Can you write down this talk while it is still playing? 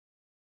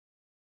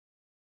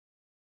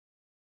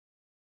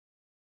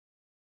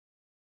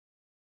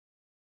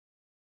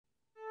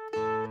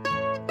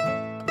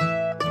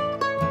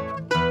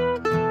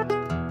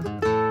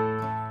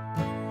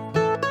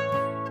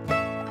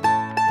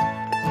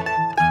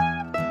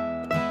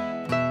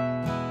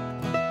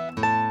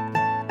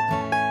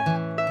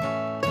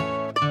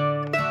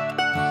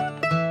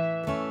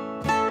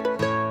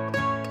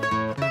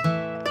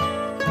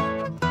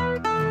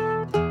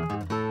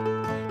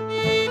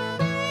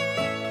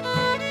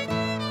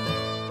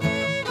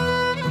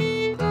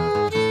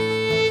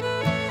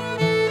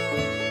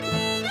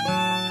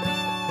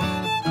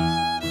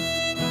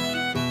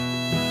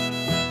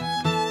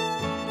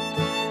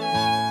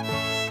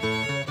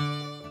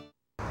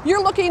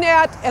looking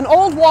at an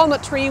old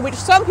walnut tree, which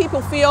some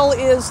people feel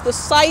is the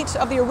site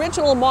of the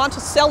original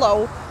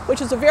Monticello,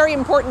 which is a very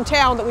important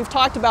town that we've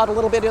talked about a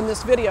little bit in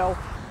this video.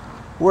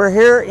 We're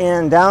here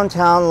in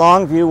downtown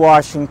Longview,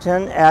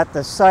 Washington, at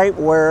the site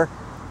where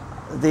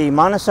the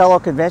Monticello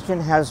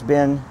Convention has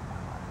been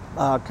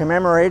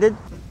commemorated.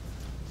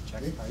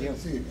 Chuck, how are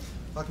you?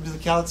 Welcome to the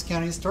Cowlitz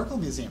County Historical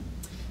Museum.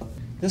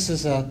 This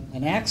is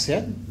an axe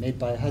head made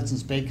by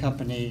Hudson's Bay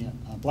Company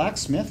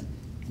blacksmith.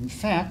 In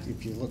fact,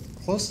 if you look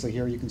closely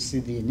here, you can see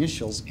the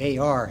initials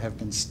AR have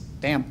been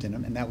stamped in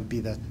them, and that would be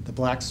the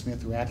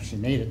blacksmith who actually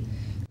made it.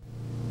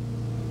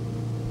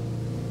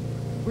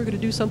 We're going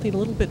to do something a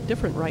little bit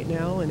different right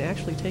now and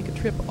actually take a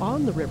trip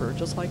on the river,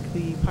 just like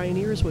the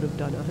pioneers would have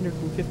done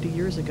 150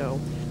 years ago.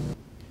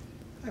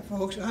 Hi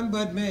folks, I'm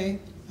Bud May.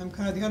 I'm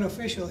kind of the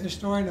unofficial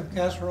historian of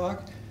Castle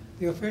Rock.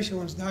 The official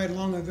ones died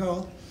long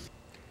ago.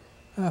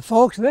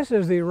 Folks, this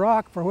is the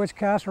rock for which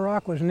Castle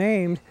Rock was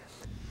named.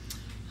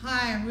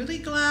 Hi, I'm really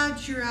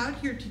glad you're out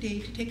here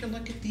today to take a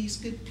look at these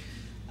good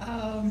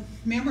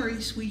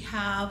memories we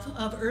have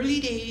of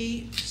early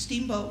day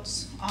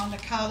steamboats on the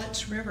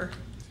Cowlitz River.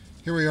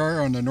 Here we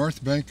are on the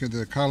north bank of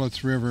the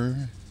Cowlitz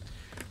River.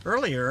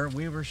 Earlier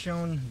we were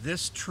shown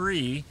this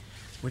tree,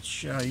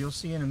 which you'll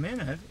see in a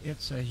minute.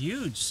 It's a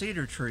huge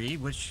cedar tree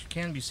which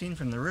can be seen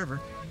from the river.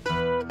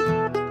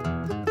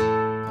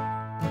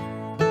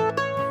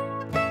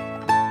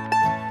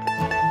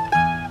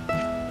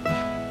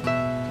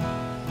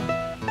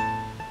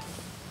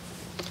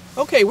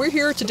 Okay, we're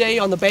here today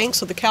on the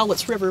banks of the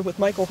Cowlitz River with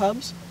Michael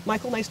Hubbs.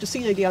 Michael, nice to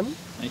see you again.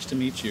 Nice to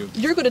meet you.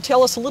 You're going to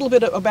tell us a little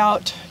bit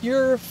about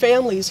your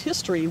family's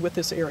history with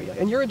this area,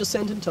 and you're a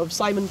descendant of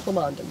Simon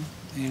Plamondon.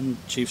 And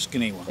Chief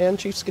Skanewa. And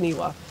Chief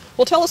Skanewa.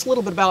 Well, tell us a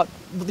little bit about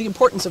the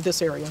importance of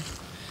this area.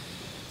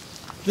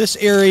 This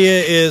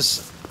area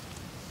is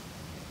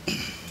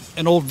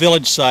an old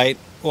village site.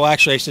 Well,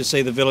 actually, I should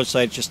say the village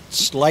site just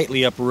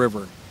slightly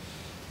upriver.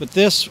 But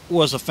this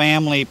was a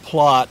family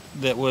plot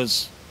that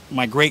was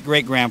my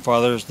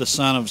great-great-grandfather's, the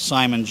son of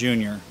Simon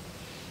Jr.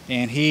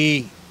 And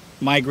he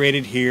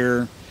migrated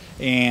here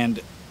and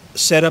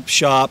set up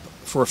shop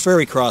for a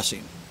ferry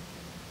crossing.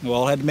 We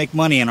all had to make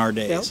money in our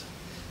days. Yep.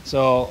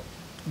 So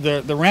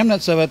the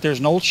remnants of it, there's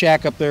an old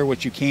shack up there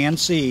which you can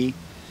see,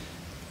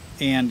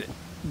 and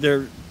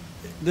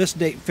this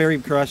ferry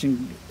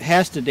crossing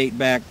has to date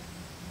back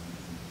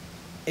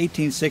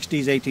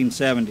 1860s,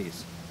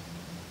 1870s.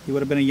 He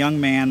would have been a young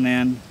man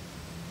then.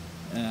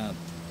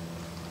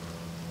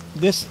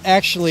 This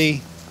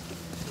actually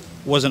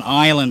was an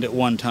island at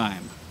one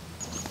time.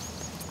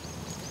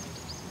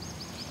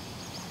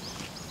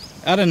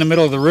 Out in the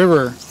middle of the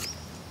river,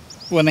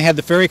 when they had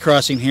the ferry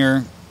crossing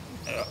here,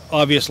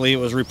 obviously it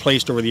was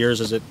replaced over the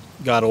years as it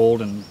got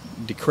old and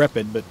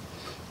decrepit, but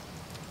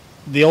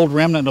the old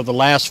remnant of the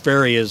last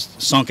ferry is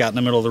sunk out in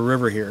the middle of the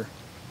river here.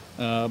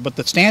 But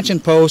the stanchion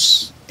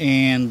posts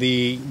and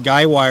the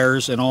guy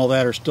wires and all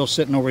that are still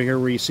sitting over here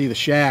where you see the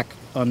shack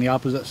on the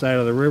opposite side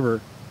of the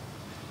river.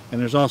 And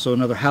there's also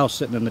another house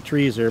sitting in the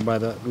trees there by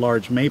the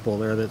large maple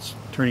there that's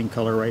turning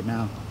color right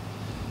now.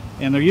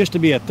 And there used to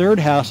be a third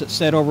house that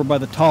sat over by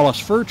the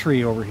tallest fir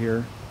tree over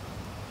here.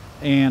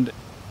 And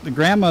the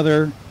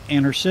grandmother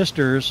and her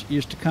sisters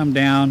used to come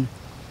down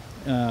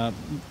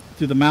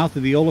through the mouth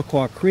of the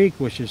Olaqua Creek,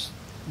 which is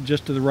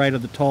just to the right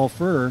of the tall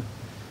fir,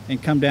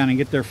 and come down and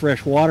get their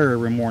fresh water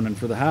every morning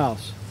for the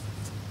house.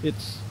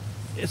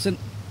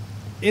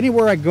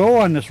 Anywhere I go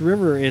on this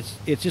river, it's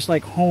just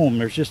like home.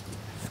 There's just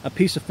a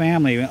piece of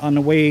family. On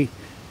the way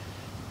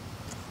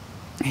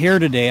here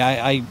today,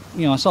 I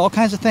saw all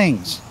kinds of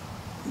things.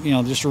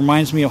 Just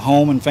reminds me of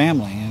home and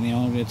family.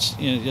 And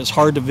it's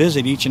hard to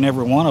visit each and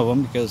every one of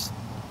them because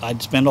I'd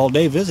spend all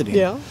day visiting.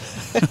 Yeah.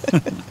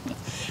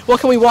 Well,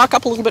 can we walk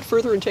up a little bit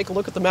further and take a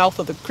look at the mouth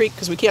of the creek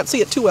because we can't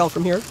see it too well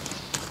from here?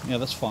 Yeah,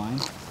 that's fine.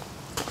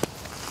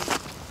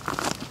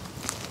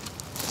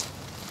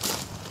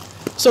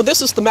 So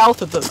this is the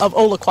mouth of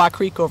Olaqua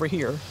Creek over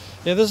here.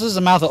 Yeah, this is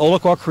the mouth of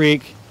Olaqua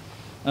Creek.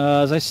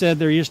 As I said,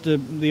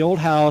 the old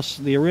house,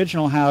 the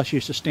original house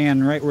used to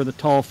stand right where the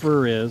tall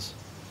fir is,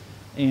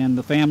 and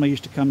the family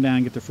used to come down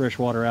and get their fresh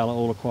water out of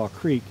Olaqua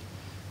Creek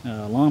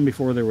long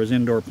before there was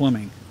indoor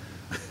plumbing.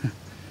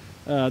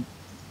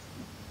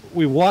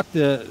 We walked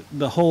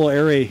the whole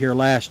area here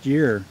last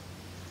year,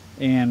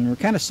 and we're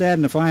kind of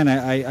saddened to find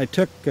I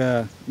took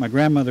my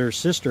grandmother's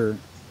sister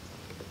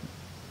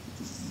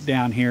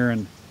down here,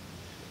 and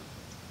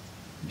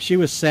she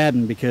was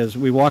saddened because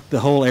we walked the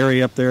whole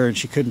area up there and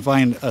she couldn't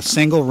find a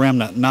single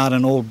remnant, not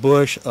an old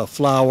bush, a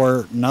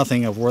flower,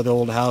 nothing of where the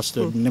old house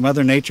stood.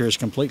 Mother Nature has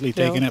completely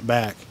taken it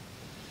back.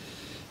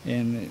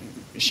 And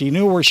she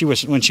knew where she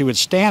was when she would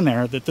stand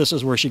there that this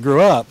is where she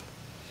grew up,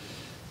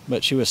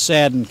 but she was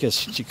saddened because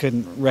she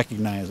couldn't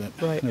recognize it.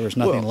 Right. There was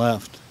nothing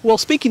left. Well,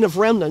 speaking of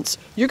remnants,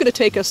 you're going to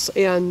take us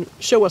and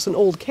show us an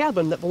old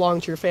cabin that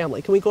belonged to your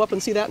family. Can we go up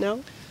and see that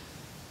now?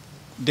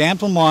 Dan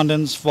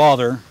Plamondon's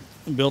father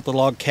built the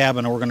log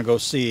cabin we're going to go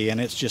see,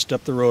 and it's just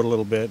up the road a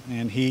little bit,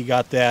 and he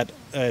got that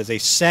as a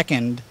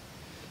second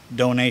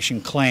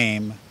donation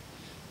claim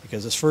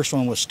because this first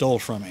one was stole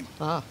from him.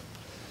 Ah.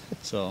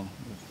 So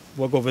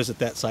we'll go visit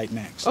that site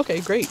next.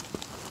 Okay, great.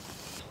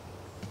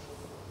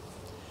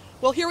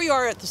 Well, here we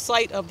are at the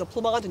site of the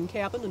Plamondon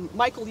cabin, and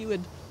Michael, you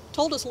had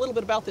told us a little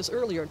bit about this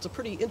earlier. It's a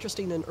pretty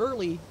interesting and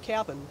early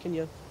cabin. Can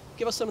you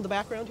give us some of the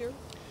background here?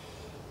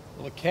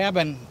 Well, the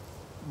cabin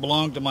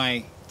belonged to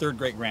my third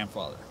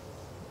great-grandfather.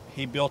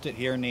 He built it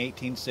here in the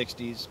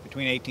 1860s,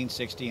 between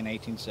 1860 and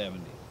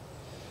 1870.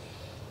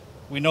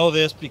 We know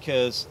this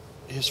because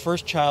his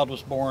first child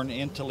was born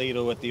in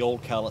Toledo at the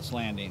old Cowlitz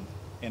Landing,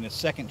 and his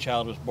second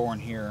child was born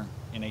here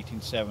in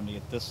 1870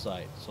 at this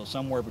site. So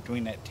somewhere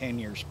between that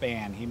 10-year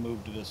span, he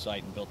moved to this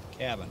site and built the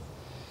cabin.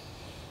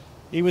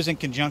 He was in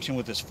conjunction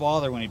with his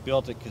father when he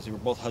built it because they were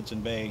both Hudson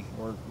Bay,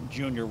 or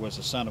Junior was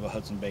the son of a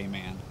Hudson Bay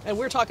man. And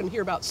we're talking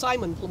here about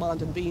Simon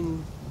Plamondon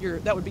being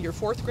that would be your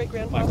fourth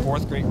great-grandfather? My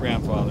fourth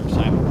great-grandfather,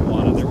 Simon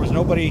Plamondon. There was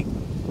nobody.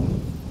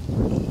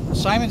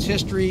 Simon's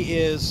history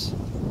is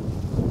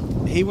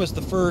he was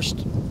the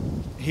first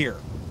here,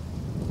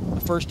 the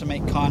first to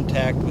make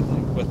contact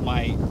with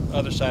my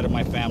other side of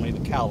my family, the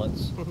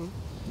Cowlitz.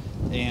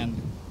 Mm-hmm.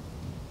 And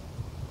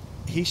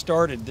he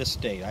started this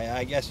state.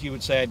 I guess you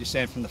would say I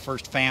descend from the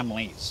first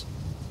families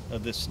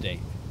of this state.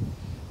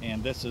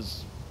 And this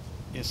is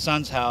his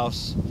son's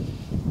house.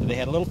 They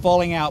had a little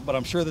falling out, but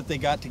I'm sure that they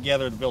got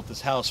together and built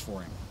this house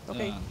for him.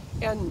 Okay.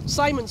 And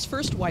Simon's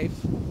first wife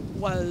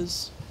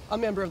was a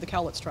member of the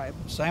Cowlitz tribe.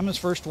 Simon's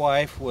first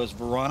wife was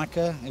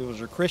Veronica. It was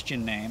her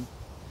Christian name.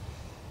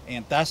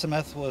 And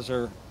Thasameth was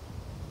her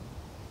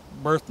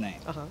birth name.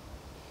 Uh-huh.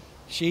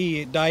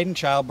 She died in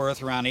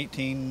childbirth around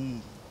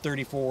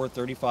 1834,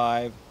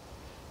 35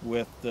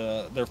 with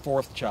their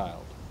fourth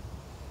child.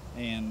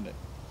 And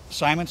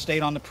Simon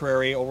stayed on the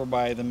prairie over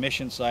by the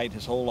mission site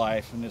his whole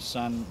life, and his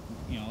son,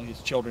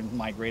 his children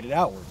migrated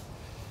outward.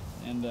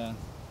 And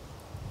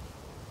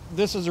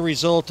this is a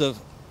result of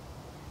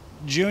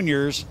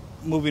Junior's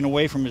moving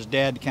away from his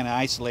dad to kind of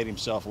isolate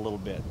himself a little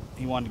bit.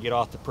 He wanted to get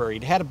off the prairie.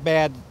 He'd had a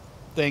bad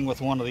thing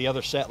with one of the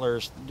other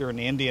settlers during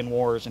the Indian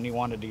Wars, and he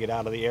wanted to get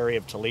out of the area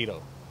of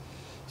Toledo.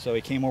 So he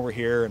came over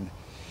here, and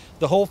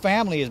the whole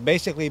family has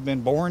basically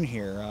been born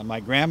here. My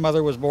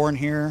grandmother was born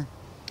here.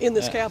 In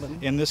this cabin?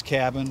 In this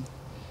cabin.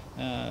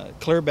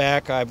 Clear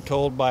back, I'm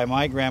told by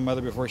my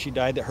grandmother before she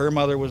died that her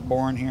mother was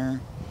born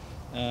here.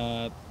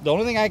 The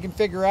only thing I can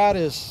figure out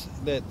is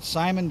that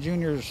Simon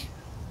Jr.'s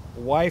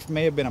wife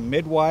may have been a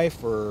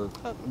midwife, or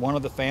one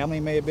of the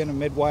family may have been a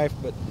midwife,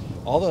 but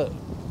all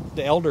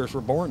the elders were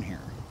born here.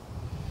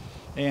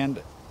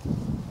 And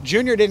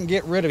Junior didn't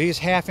get rid of, he's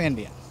half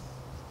Indian.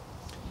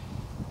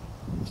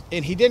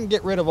 And he didn't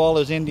get rid of all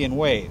his Indian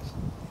ways.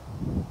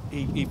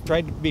 He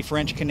tried to be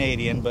French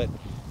Canadian, but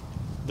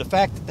the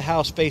fact that the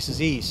house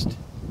faces east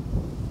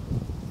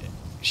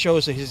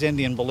shows his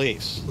Indian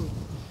beliefs,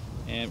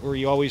 and where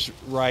you always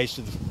rise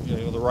to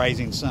the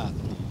rising sun.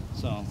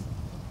 So.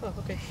 Oh,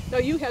 okay. Now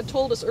you had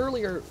told us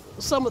earlier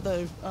some of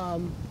the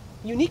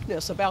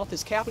uniqueness about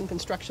this cabin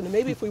construction, and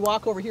maybe if we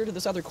walk over here to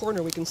this other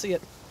corner, we can see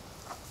it.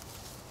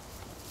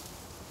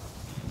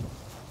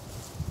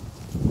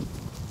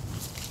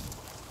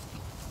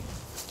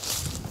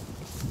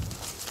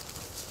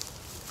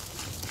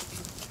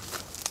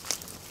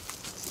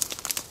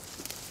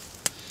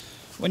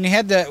 When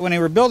they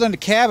were building the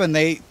cabin,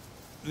 they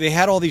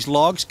had all these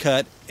logs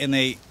cut, and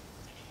they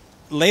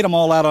laid them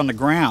all out on the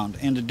ground.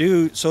 And to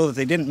do so that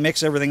they didn't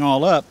mix everything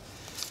all up,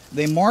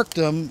 they marked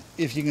them.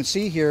 If you can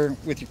see here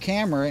with your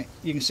camera,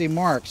 you can see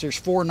marks. There's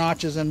 4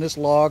 notches in this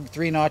log,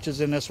 3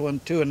 notches in this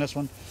one, 2 in this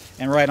one,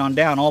 and right on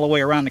down all the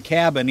way around the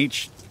cabin.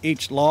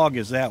 Each log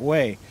is that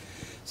way.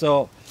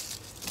 So,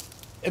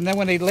 and then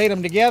when they laid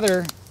them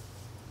together,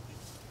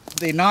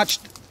 they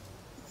notched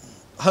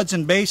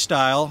Hudson Bay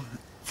style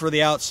for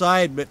the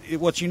outside, but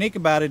what's unique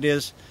about it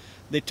is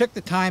they took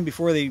the time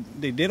before they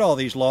did all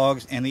these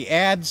logs, and they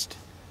adzed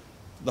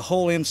the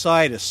whole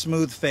inside a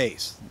smooth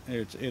face.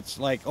 It's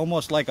like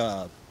almost like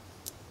a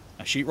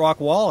sheetrock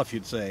wall, if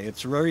you'd say.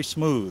 It's very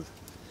smooth.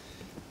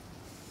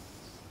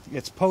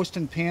 It's post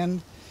and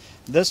pinned.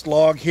 This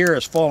log here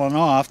has fallen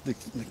off. The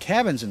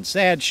cabin's in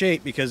sad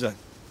shape because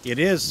it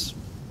is,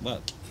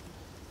 what,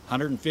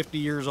 150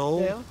 years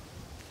old? Yeah.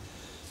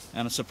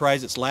 And I'm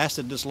surprised it's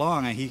lasted this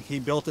long. He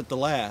built it to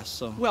last.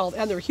 So. Well,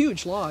 and they're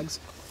huge logs.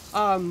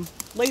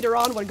 Later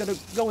on, we're going to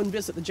go and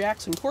visit the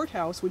Jackson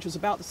Courthouse, which is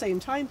about the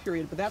same time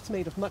period, but that's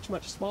made of much,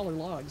 much smaller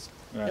logs.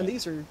 Right. And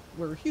these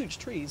were huge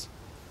trees.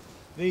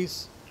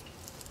 These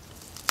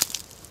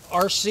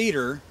are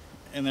cedar,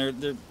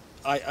 and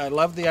I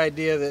love the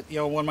idea that,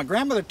 when my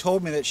grandmother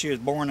told me that she was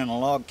born in a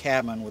log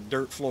cabin with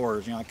dirt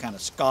floors, I kind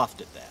of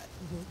scoffed at that.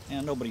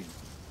 Mm-hmm. Nobody,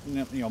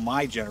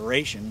 my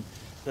generation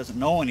doesn't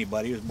know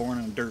anybody who's born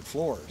in dirt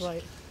floors.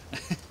 Right.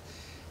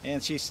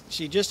 And she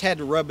just had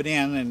to rub it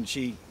in,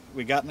 and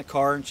we got in the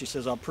car, and she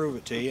says, "I'll prove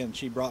it to you," and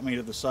she brought me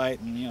to the site,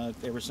 and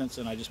ever since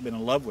then I've just been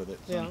in love with it.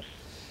 So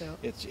yeah.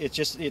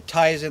 It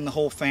ties in the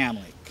whole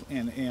family,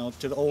 and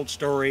to the old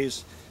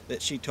stories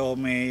that she told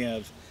me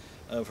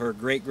of her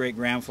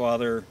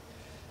great-great-grandfather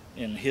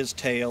his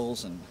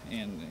tales, and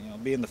you know,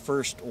 being the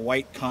first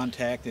white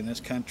contact in this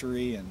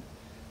country, and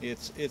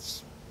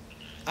it's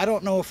I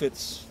don't know if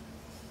it's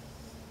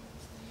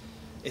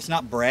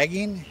not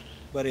bragging,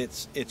 but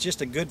it's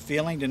just a good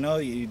feeling to know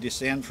that you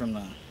descend from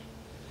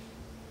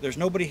there's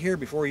nobody here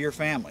before your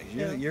family.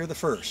 You're the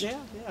first. Yeah,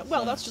 yeah.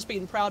 Well, that's just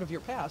being proud of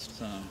your past.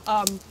 So.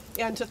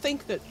 And to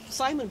think that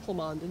Simon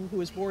Plamondon, who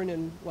was born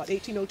in, what,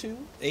 1802?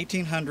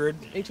 1800.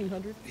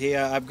 1800?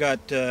 Yeah, I've got,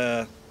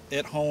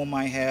 at home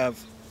I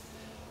have,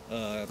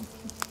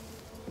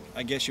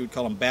 I guess you would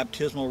call them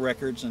baptismal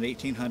records in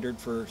 1800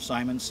 for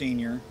Simon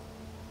Sr.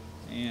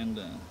 And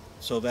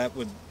so that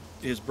would,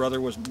 his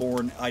brother was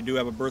born, I do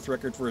have a birth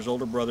record for his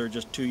older brother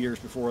just 2 years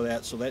before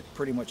that, so that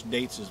pretty much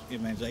dates his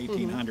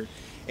 1800.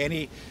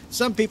 And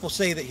some people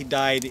say that he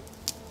died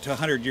to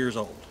 100 years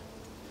old.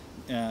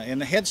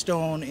 And the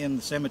headstone in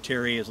the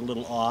cemetery is a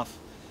little off.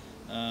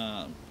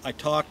 I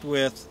talked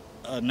with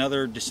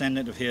another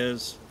descendant of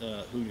his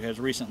who has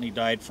recently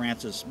died,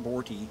 Francis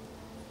Borty,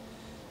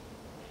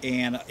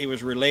 and it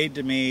was relayed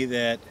to me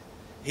that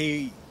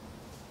a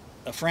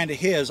friend of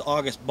his,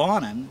 August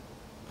Bonin,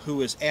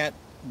 who is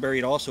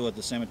buried also at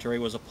the cemetery,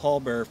 was a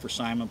pallbearer for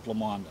Simon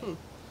Plamondon.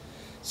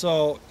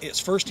 So it's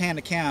first-hand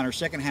account or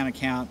second-hand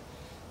account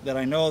that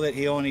I know that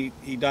he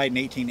died in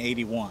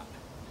 1881.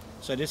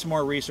 So I did some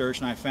more research,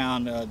 and I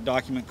found a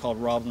document called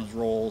Robin's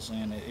Rolls,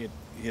 and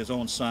his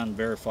own son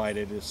verified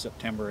it as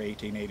September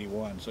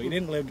 1881. So he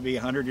didn't live to be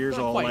 100 years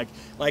old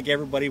like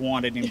everybody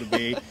wanted him to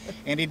be,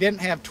 and he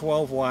didn't have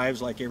 12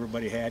 wives like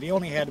everybody had. He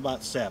only had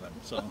about 7.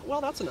 So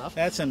well, that's enough.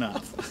 That's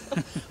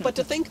enough. But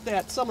to think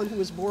that someone who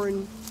was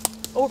born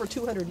over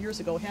 200 years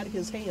ago had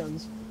his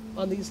hands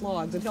on these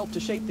logs and helped to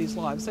shape these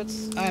logs,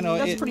 that's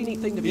a pretty neat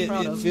thing to be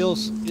proud of.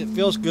 It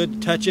feels good to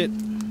touch it,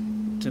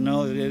 to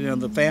know that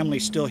the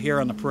family's still here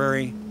on the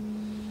prairie,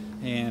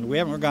 and we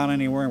haven't gone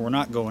anywhere, and we're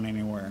not going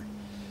anywhere.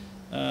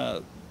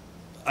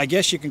 I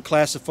guess you can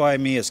classify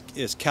me as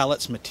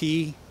Cowlitz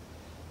Métis.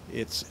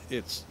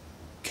 It's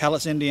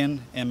Cowlitz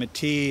Indian, and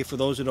Métis, for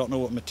those who don't know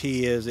what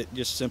Métis is, it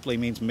just simply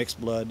means mixed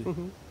blood.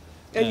 Mm-hmm.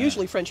 And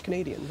usually French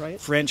Canadian, right?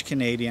 French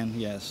Canadian,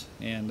 yes,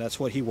 and that's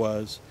what he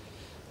was.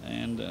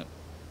 And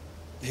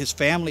his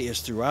family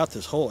is throughout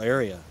this whole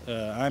area.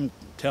 I'm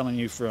telling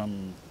you,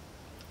 from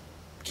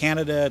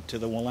Canada to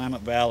the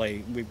Willamette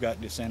Valley, we've got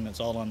descendants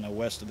all on the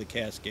west of the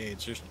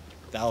Cascades. There's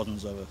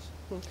thousands of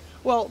us.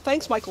 Well,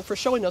 thanks, Michael, for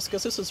showing us,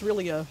 because this is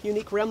really a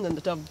unique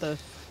remnant of the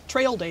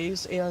trail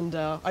days, and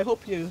I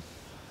hope you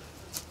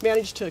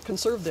managed to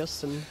conserve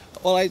this. And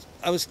well,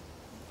 I was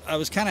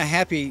kind of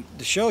happy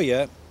to show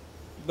you,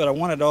 but I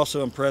wanted to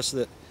also impress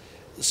that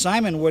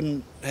Simon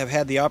wouldn't have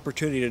had the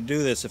opportunity to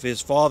do this if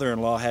his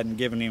father-in-law hadn't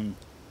given him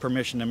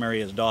permission to marry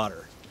his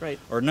daughter. Right.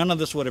 Or none of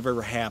this would have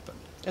ever happened.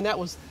 And that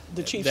was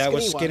the chief. That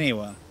was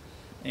Skiniwa.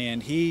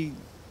 And he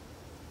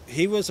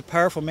was a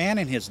powerful man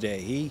in his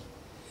day.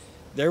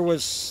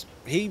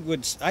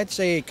 I'd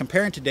say,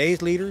 comparing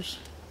today's leaders,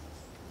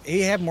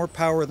 he had more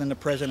power than the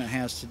president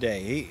has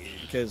today.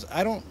 Because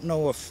I don't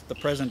know if the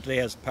president today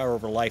has power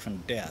over life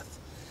and death.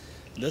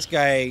 This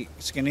guy,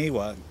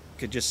 Skiniwa,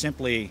 could just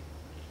simply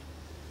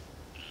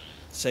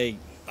say,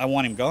 I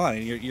want him gone,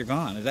 and you're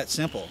gone. It's that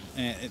simple.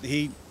 And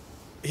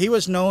he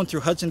was known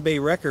through Hudson Bay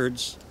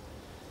records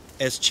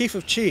as Chief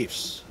of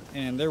Chiefs,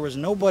 and there was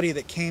nobody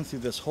that came through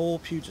this whole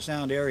Puget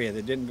Sound area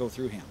that didn't go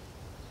through him.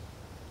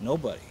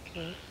 Nobody.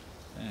 Right.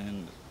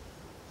 And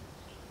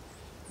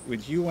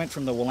when you went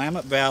from the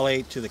Willamette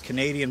Valley to the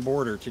Canadian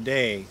border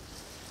today,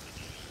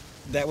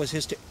 that was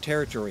his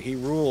territory. He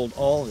ruled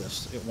all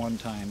this at one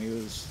time. He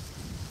was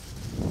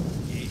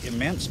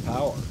immense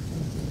power.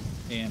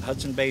 And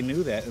Hudson Bay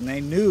knew that, and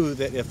they knew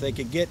that if they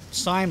could get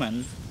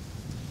Simon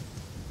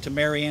to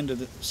marry into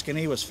the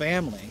Skiniwa's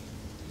family,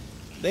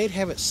 they'd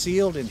have it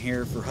sealed in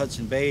here for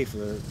Hudson Bay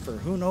for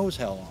who knows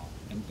how long,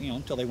 and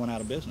until they went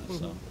out of business.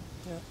 Mm-hmm. So,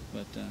 yeah.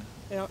 But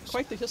yeah,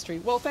 quite the history.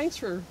 Well, thanks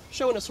for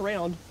showing us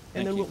around,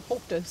 and then we'll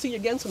hope to see you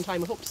again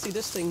sometime. We hope to see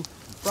this thing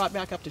brought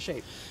back up to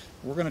shape.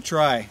 We're going to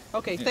try.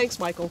 Okay, thanks,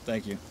 Michael.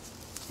 Thank you.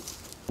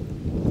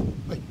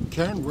 Hey,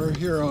 Karen, we're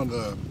here on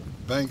the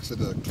banks of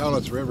the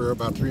Cowlitz River,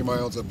 about 3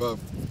 miles above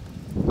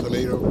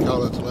Toledo,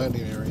 Cowlitz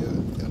Landing area,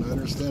 and I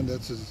understand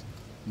this is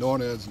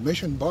known as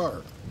Mission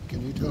Bar.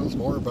 Can you tell us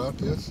more about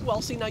this?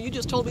 Well, see, now you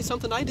just told me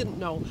something I didn't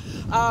know.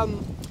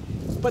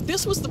 But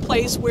this was the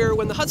place where,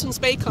 when the Hudson's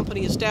Bay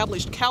Company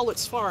established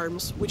Cowlitz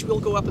Farms, which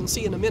we'll go up and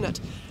see in a minute,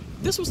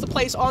 this was the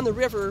place on the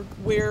river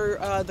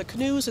where the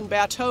canoes and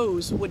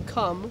bateaus would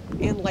come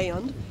and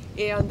land,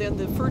 and then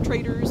the fur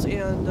traders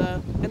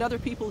and other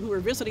people who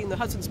were visiting the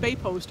Hudson's Bay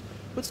Post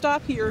would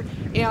stop here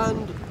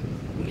and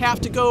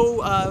have to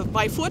go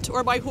by foot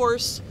or by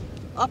horse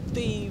up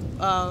the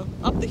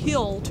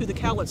hill to the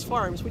Cowlitz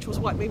Farms, which was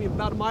what, maybe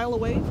about a mile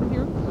away from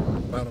here?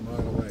 About a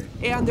mile away.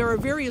 And there are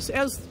various,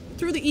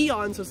 through the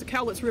eons, as the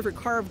Cowlitz River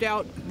carved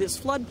out this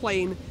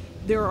floodplain,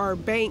 there are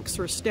banks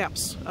or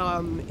steps,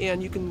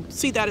 and you can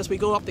see that as we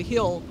go up the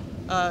hill,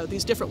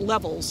 these different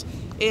levels.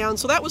 And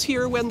so that was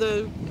here when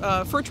the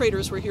fur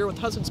traders were here with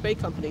the Hudson's Bay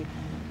Company.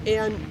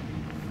 And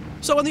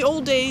So in the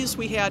old days,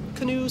 we had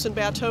canoes and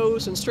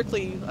bateaus and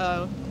strictly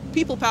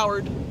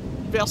people-powered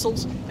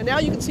vessels, and now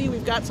you can see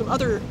we've got some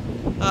other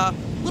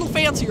little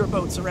fancier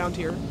boats around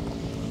here.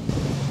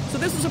 So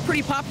this is a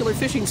pretty popular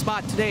fishing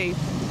spot today.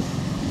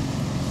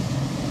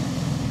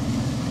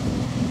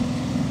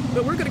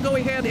 But we're going to go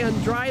ahead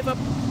and drive up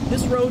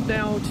this road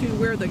now to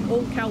where the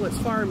old Cowlitz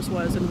Farms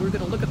was, and we're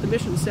going to look at the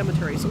Mission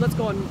Cemetery. So let's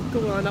go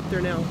on up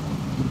there now.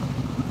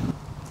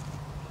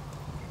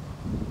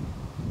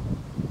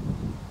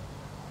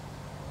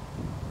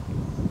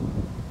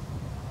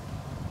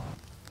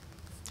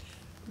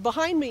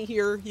 Behind me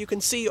here, you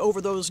can see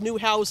over those new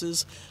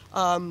houses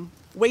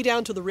way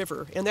down to the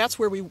river, and that's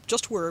where we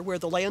just were, where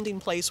the landing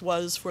place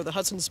was for the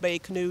Hudson's Bay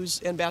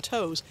canoes and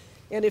bateaus.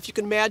 And if you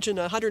can imagine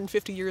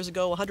 150 years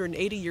ago,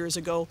 180 years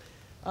ago,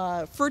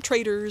 fur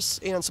traders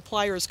and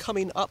suppliers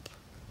coming up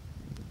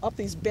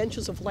these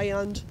benches of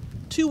land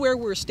to where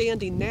we're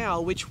standing now,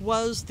 which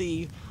was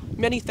the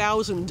many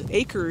thousand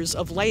acres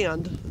of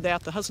land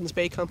that the Hudson's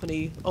Bay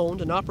Company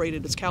owned and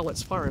operated as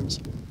Cowlitz Farms.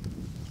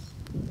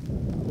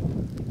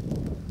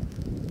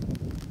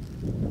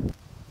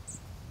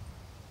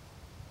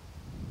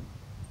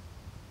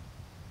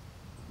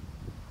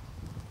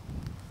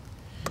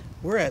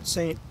 We're at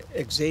St.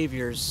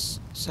 Xavier's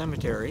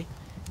Cemetery,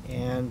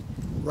 and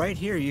right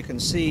here you can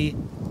see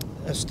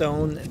a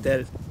stone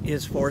that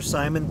is for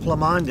Simon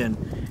Plamondon.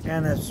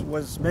 And as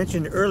was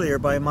mentioned earlier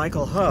by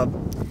Michael Hubb,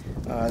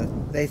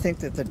 they think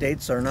that the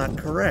dates are not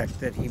correct,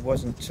 that he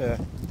wasn't,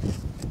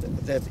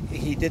 that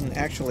he didn't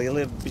actually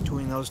live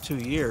between those 2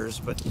 years,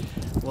 but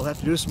we'll have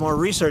to do some more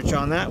research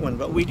on that one.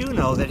 But we do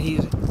know that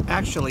he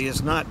actually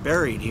is not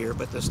buried here,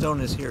 but the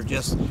stone is here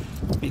just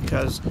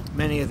because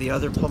many of the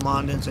other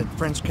Plamondons and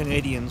French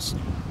Canadians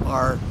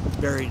are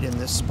buried in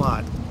this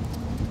spot.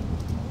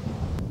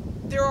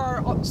 There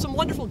are some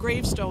wonderful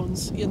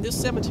gravestones in this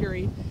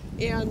cemetery,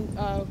 and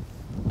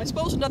I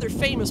suppose another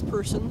famous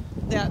person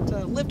that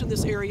lived in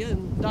this area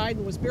and died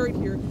and was buried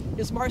here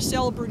is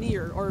Marcel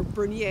Bernier, or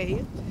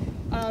Bernier.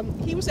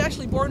 He was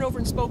actually born over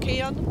in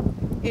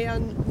Spokane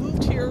and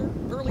moved here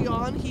early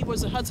on. He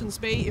was a Hudson's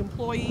Bay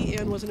employee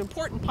and was an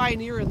important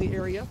pioneer in the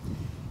area.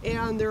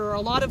 And there are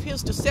a lot of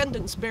his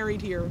descendants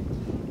buried here.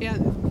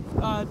 And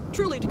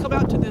truly, to come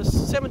out to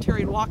this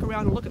cemetery and walk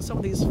around and look at some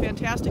of these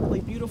fantastically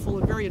beautiful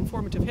and very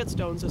informative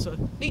headstones is a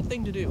neat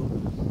thing to do.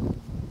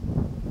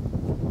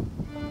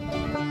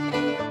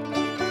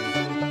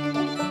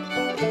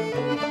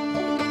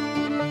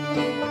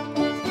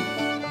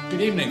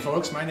 Good evening,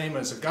 folks. My name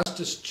is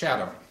Augustus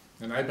Chatham,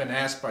 and I've been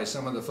asked by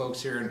some of the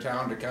folks here in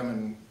town to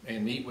come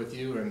and meet with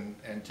you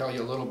and tell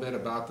you a little bit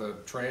about the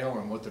trail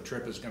and what the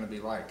trip is going to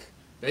be like.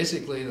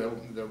 Basically,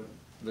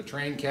 the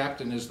train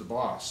captain is the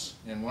boss,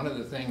 and one of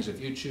the things,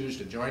 if you choose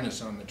to join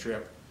us on the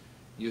trip,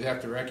 you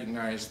have to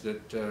recognize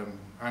that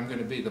I'm going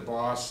to be the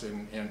boss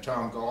and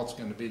Tom Galt's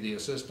going to be the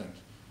assistant.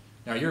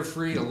 Now, you're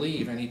free to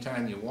leave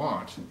anytime you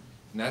want, and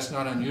that's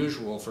not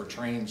unusual for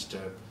trains to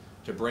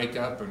break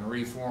up and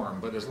reform,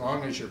 but as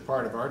long as you're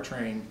part of our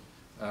train,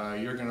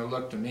 you're going to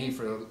look to me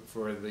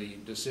for the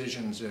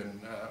decisions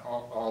and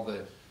all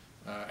the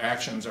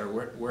actions are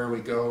where we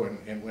go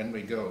and when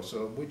we go.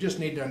 So we just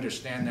need to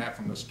understand that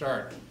from the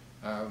start.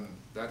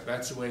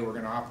 That's the way we're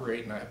going to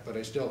operate, but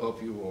I still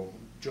hope you will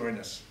join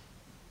us.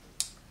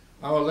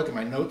 I will look at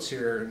my notes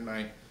here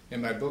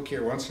in my book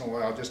here once in a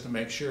while just to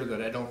make sure that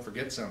I don't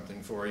forget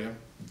something for you.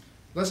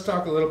 Let's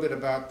talk a little bit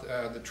about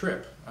the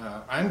trip.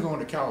 I'm going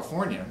to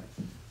California,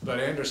 but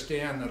I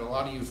understand that a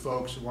lot of you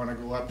folks want to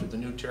go up to the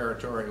new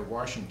territory of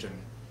Washington.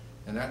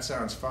 And that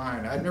sounds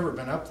fine. I've never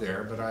been up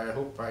there, but I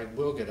hope I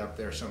will get up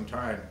there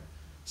sometime.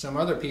 Some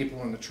other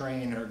people in the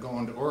train are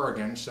going to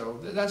Oregon, so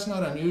that's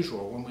not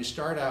unusual. When we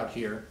start out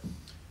here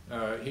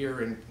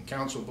in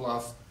Council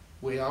Bluff,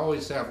 we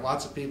always have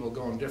lots of people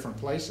going different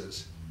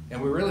places. And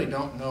we really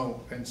don't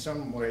know, in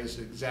some ways,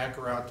 the exact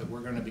route that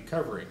we're going to be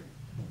covering.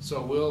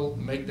 So we'll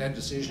make that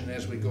decision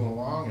as we go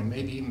along, and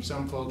maybe even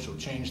some folks will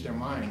change their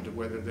mind to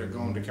whether they're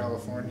going to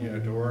California,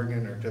 to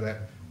Oregon, or to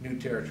that new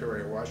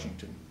territory of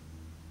Washington.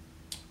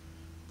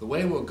 The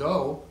way we'll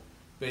go,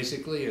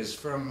 basically, is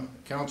from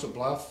Council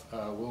Bluff.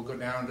 We'll go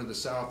down to the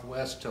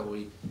southwest till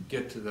we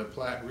get to the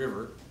Platte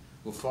River.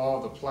 We'll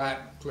follow the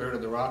Platte clear to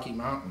the Rocky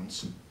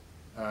Mountains.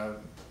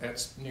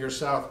 Near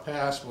South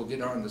Pass, we'll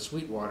get on the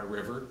Sweetwater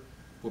River.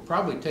 We'll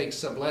probably take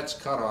Sublette's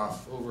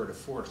cutoff over to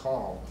Fort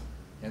Hall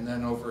and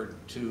then over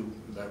to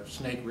the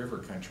Snake River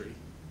country.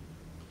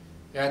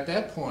 At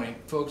that point,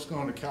 folks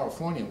going to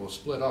California will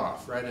split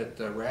off. Right at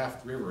the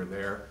Raft River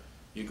there,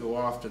 you go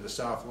off to the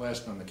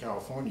southwest on the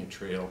California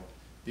Trail.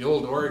 The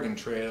old Oregon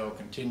Trail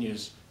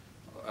continues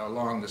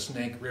along the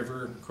Snake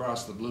River,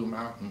 across the Blue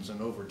Mountains,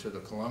 and over to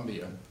the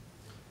Columbia.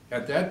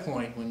 At that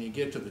point, when you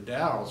get to the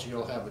Dalles,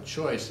 you'll have a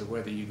choice of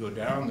whether you go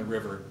down the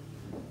river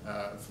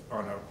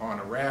on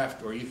a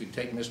raft, or you could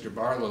take Mr.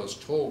 Barlow's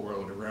toll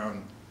road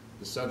around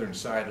the southern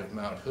side of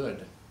Mount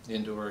Hood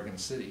into Oregon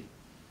City.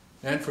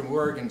 Then from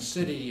Oregon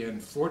City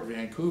and Fort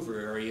Vancouver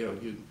area,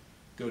 you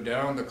go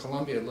down the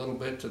Columbia a little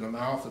bit to the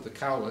mouth of the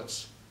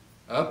Cowlitz,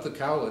 up the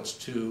Cowlitz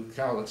to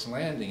Cowlitz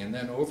Landing, and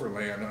then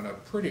overland on a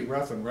pretty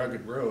rough and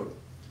rugged road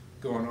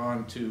going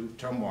on to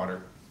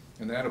Tumwater.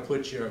 And that'll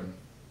put you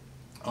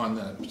on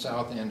the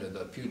south end of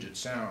the Puget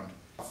Sound.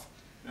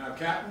 Now,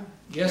 Captain?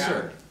 Yes,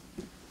 Captain,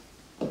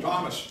 sir.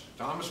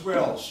 Thomas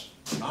Wills.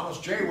 Thomas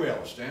J.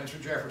 Wills stands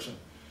for Jefferson.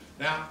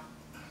 Now,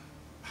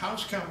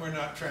 how's come we're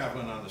not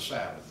traveling on the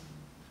Sabbath?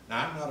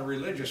 Now, I'm not a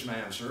religious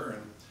man, sir,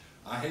 and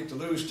I hate to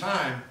lose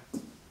time.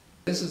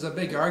 This is a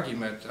big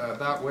argument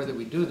about whether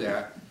we do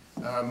that.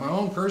 My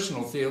own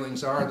personal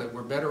feelings are that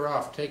we're better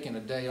off taking a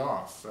day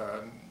off.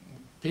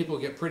 People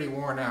get pretty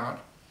worn out.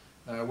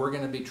 We're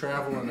going to be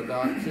traveling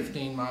about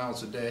 15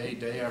 miles a day,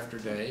 day after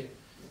day,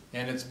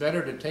 and it's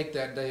better to take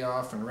that day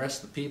off and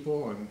rest the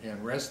people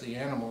and rest the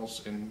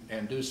animals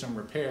and do some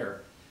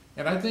repair.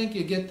 And I think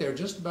you get there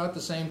just about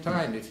the same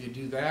time if you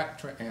do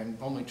that and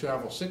only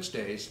travel 6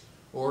 days,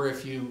 or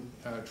if you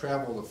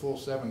travel the full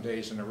 7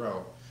 days in a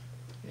row.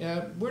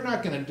 Yeah, we're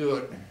not going to do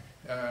it,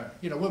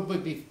 we'll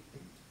be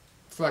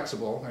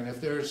flexible, and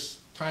if there's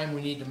time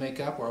we need to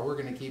make up, well,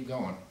 we're going to keep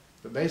going.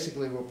 But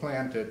basically, we'll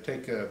plan to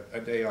take a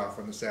day off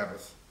on the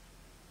Sabbath.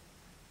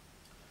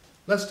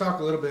 Let's talk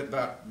a little bit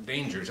about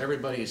dangers.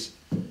 Everybody's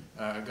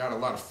got a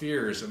lot of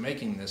fears of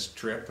making this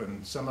trip,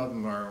 and some of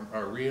them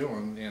are real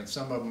and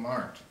some of them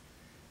aren't.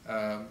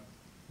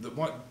 The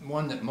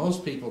one that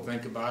most people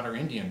think about are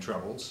Indian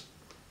troubles,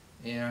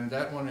 and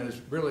that one is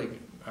really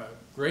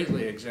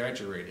greatly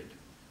exaggerated.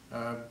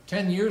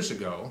 10 years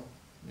ago,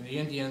 the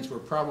Indians were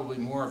probably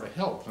more of a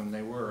help than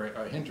they were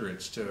a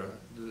hindrance to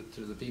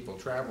the people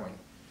traveling.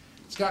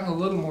 It's gotten a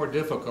little more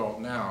difficult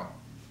now.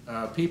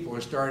 People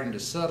are starting to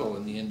settle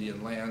in the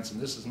Indian lands, and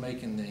this is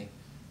making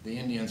the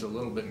Indians a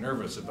little bit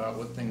nervous about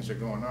what things are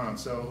going on.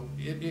 So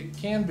it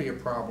can be a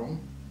problem,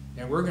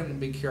 and we're going to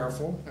be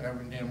careful.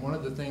 And one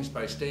of the things,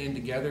 by staying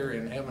together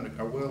and having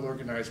a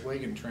well-organized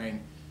wagon train,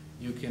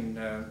 you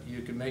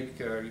can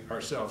make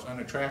ourselves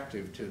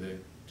unattractive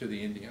to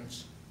the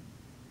Indians.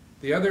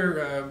 The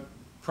other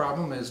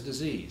problem is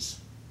disease,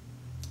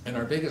 and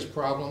our biggest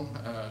problem,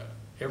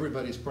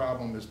 everybody's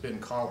problem, has been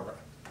cholera.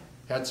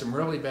 Had some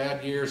really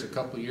bad years a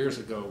couple of years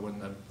ago when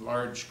the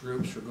large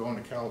groups were going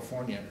to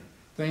California.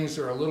 Things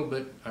are a little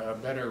bit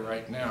better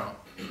right now.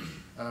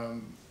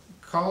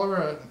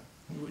 Cholera,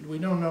 we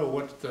don't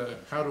know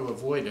how to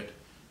avoid it.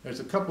 There's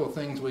a couple of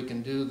things we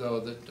can do, though,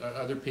 that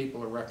other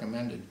people have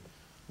recommended.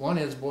 One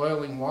is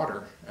boiling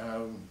water.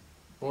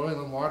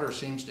 Boiling water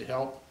seems to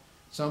help.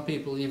 Some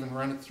people even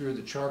run it through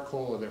the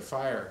charcoal of their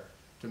fire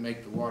to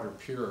make the water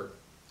pure.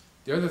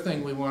 The other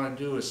thing we want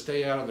to do is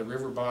stay out of the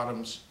river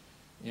bottoms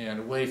and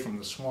away from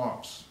the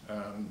swamps.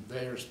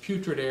 There's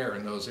putrid air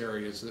in those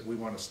areas that we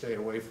want to stay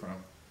away from.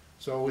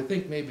 So we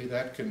think maybe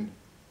that can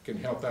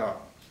help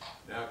out.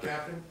 Now,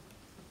 Captain,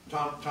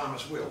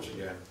 Thomas Wills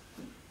again.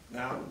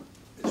 Now,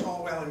 it's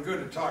all well and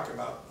good to talk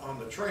about on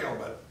the trail,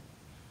 but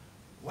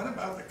what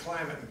about the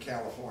climate in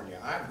California?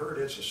 I've heard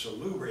it's a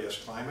salubrious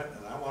climate,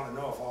 and I want to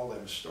know if all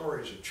them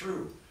stories are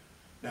true.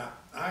 Now,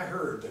 I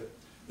heard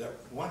that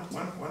one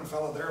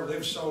fellow there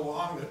lived so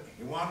long that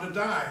he wanted to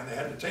die, and they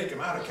had to take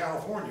him out of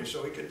California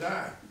so he could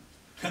die.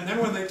 And then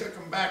when they took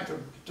him back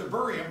to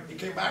bury him, he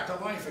came back to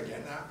life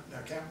again. Now,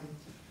 Captain,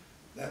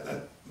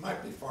 that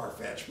might be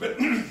far-fetched, but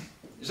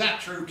is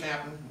that true,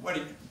 Captain?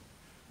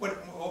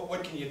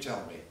 What can you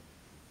tell me?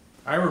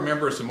 I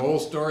remember some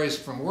old stories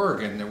from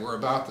Oregon that were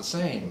about the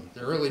same.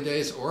 The early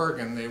days of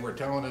Oregon, they were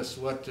telling us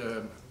what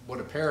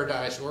a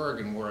paradise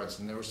Oregon was,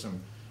 and there were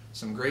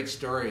some great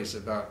stories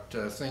about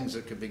things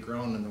that could be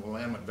grown in the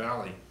Willamette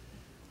Valley.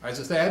 As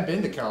I say, I've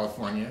been to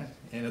California,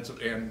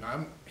 and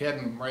I'm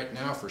heading right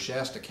now for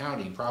Shasta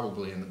County,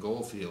 probably in the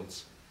gold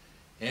fields,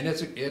 and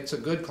it's a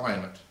good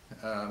climate.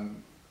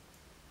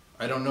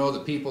 I don't know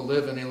that people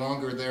live any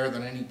longer there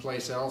than any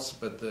place else,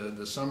 but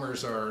the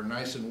summers are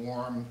nice and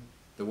warm.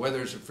 The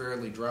weathers are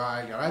fairly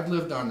dry. I've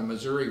lived on the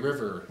Missouri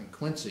River in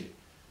Quincy,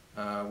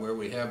 where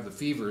we have the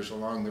fevers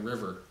along the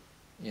river,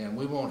 and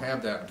we won't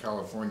have that in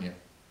California.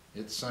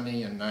 It's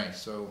sunny and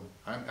nice, so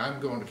I'm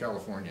going to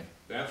California.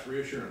 That's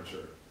reassuring,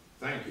 sir.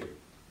 Thank you.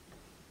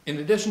 In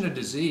addition to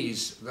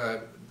disease,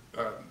 the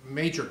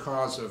major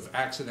cause of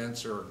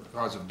accidents or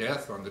cause of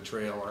death on the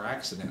trail are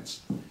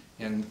accidents.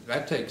 And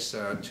that takes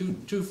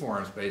two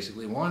forms,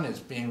 basically. One is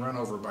being run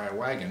over by a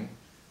wagon.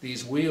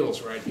 These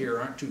wheels right here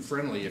aren't too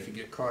friendly if you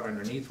get caught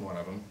underneath one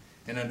of them.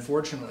 And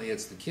unfortunately,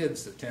 it's the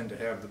kids that tend to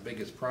have the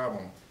biggest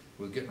problem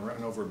with getting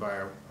run over by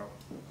a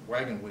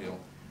wagon wheel.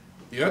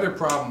 The other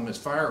problem is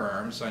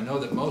firearms. I know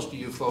that most of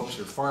you folks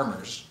are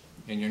farmers,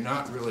 and you're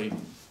not really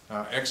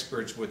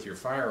experts with your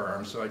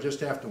firearms, so I just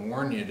have to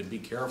warn you to be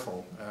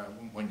careful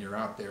when you're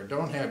out there.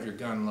 Don't have your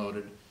gun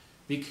loaded.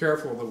 Be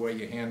careful the way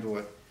you handle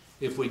it.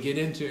 If we get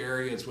into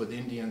areas with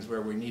Indians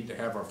where we need to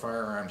have our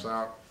firearms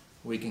out,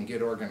 we can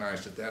get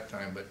organized at that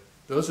time. But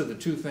those are the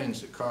two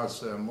things that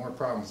cause more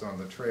problems on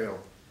the trail,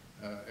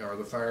 are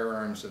the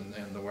firearms and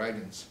the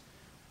wagons.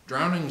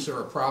 Drownings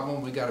are a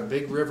problem. We got a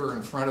big river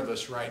in front of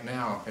us right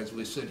now. As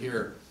we sit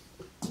here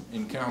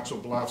in Council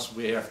Bluffs,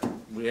 we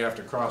have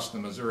to cross the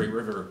Missouri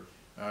River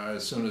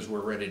as soon as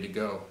we're ready to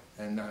go.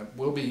 And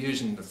we'll be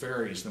using the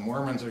ferries. The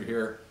Mormons are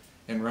here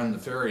and run the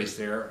ferries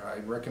there. I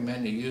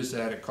recommend you use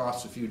that. It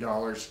costs a few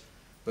dollars,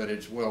 but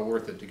it's well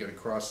worth it to get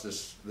across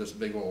this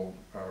big old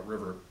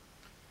river.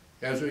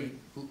 As we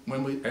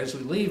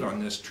leave on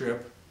this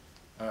trip,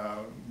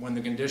 when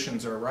the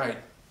conditions are right,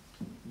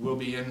 we'll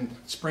be in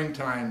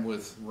springtime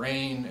with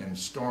rain and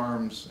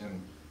storms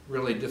and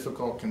really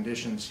difficult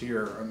conditions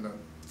here on the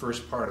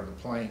first part of the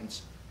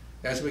plains.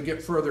 As we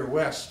get further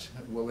west,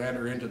 we'll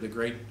enter into the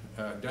great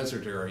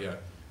desert area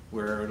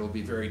where it'll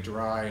be very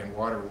dry and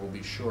water will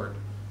be short.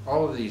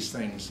 All of these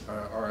things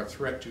are a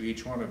threat to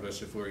each one of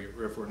us if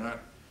we're not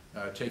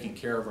taking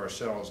care of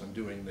ourselves and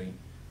doing the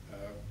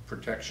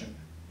protection.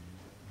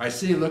 I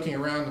see, looking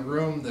around the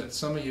room, that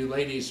some of you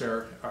ladies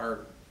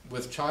are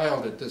with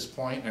child at this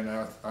point, and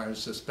I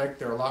suspect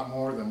there are a lot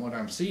more than what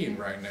I'm seeing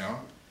right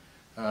now.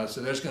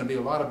 So there's going to be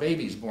a lot of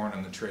babies born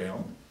on the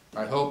trail.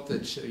 I hope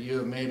that you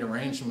have made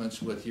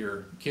arrangements with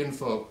your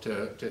kinfolk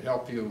to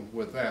help you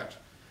with that.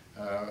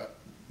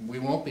 We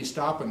won't be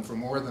stopping for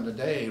more than a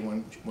day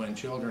when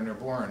children are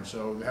born,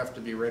 so we have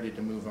to be ready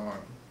to move on.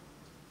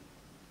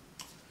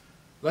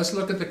 Let's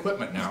look at the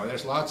equipment now.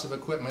 There's lots of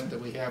equipment that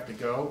we have to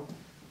go.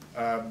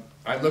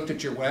 I looked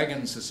at your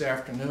wagons this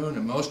afternoon,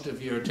 and most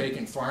of you are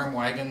taking farm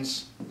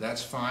wagons.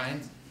 That's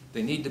fine.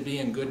 They need to be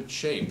in good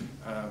shape.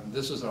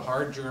 This is a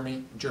hard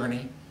journey,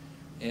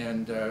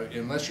 and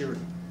unless your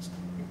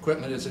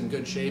equipment is in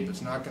good shape,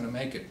 it's not going to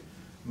make it.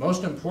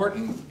 Most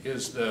important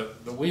is the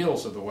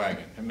wheels of the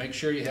wagon, and make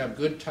sure you have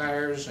good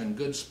tires and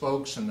good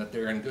spokes and that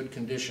they're in good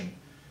condition.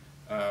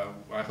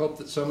 I hope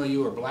that some of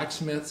you are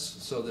blacksmiths,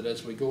 so that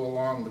as we go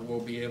along that we'll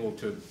be able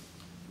to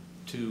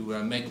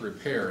make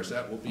repairs.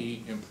 That will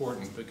be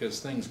important because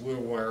things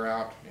will wear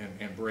out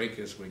and break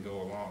as we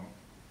go along.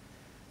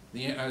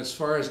 As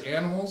far as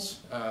animals,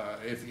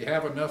 if you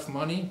have enough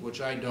money, which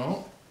I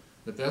don't,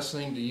 the best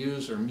thing to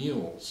use are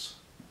mules.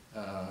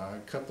 A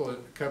couple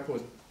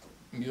of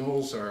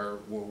mules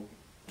will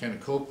kind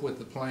of cope with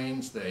the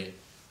plains. They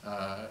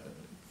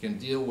can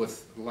deal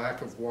with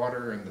lack of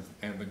water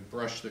and the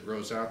brush that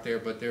grows out there,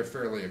 but they're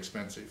fairly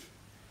expensive.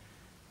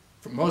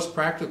 The most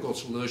practical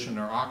solution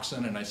are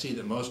oxen, and I see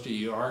that most of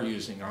you are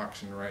using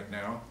oxen right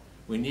now.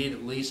 We need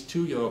at least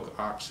 2 yoke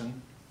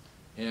oxen,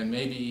 and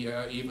maybe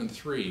even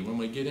 3. When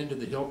we get into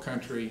the hill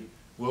country,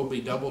 we'll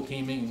be double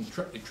teaming,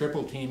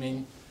 triple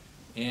teaming,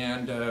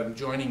 and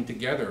joining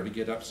together to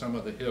get up some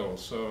of the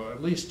hills. So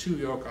at least 2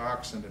 yoke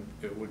oxen,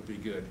 it would be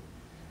good.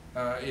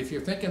 If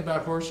you're thinking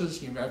about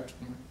horses, you have to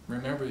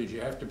remember that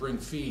you have to bring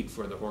feed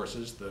for the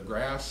horses. The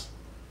grass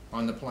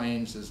on the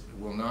plains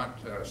will not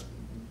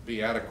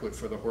be adequate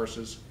for the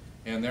horses,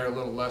 and they're a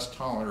little less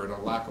tolerant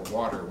of lack of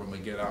water when we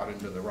get out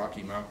into the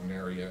Rocky Mountain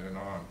area and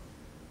on.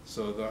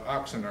 So the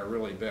oxen are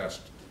really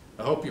best.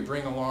 I hope you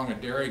bring along a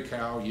dairy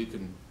cow. You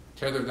can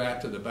tether that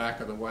to the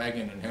back of the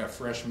wagon and have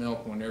fresh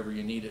milk whenever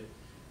you need it.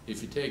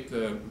 If you take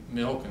the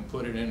milk and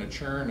put it in a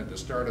churn at the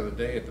start of the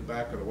day at the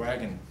back of the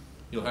wagon,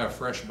 you'll have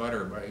fresh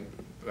butter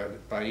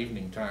by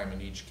evening time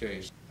in each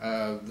case.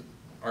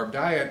 Our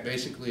diet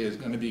basically is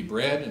going to be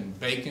bread and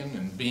bacon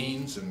and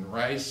beans and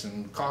rice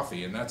and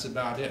coffee, and that's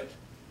about it.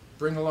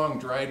 Bring along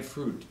dried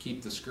fruit to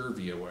keep the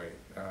scurvy away.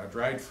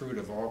 Dried fruit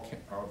of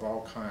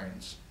all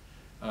kinds.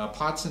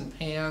 Pots and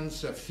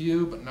pans, a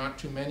few, but not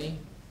too many.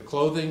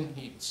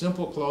 Clothing,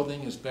 simple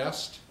clothing is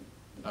best.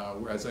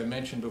 As I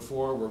mentioned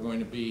before, we're going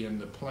to be in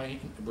the plain.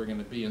 We're going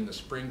to be in the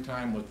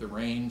springtime with the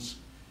rains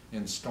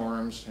and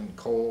storms and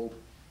cold.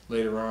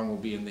 Later on, we'll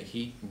be in the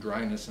heat and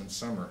dryness in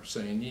summer. So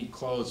you need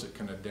clothes that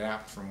can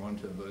adapt from one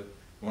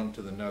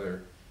to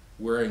another.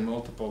 Wearing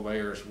multiple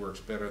layers works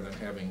better than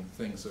having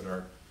things that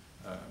are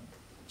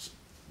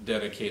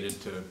dedicated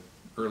to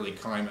early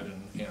climate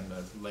and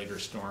the later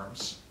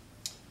storms.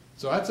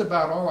 So that's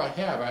about all I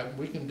have.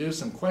 We can do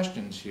some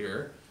questions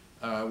here.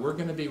 We're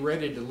going to be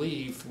ready to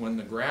leave when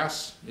the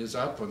grass is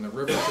up and the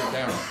rivers are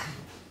down.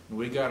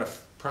 We got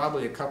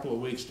probably a couple of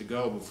weeks to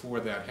go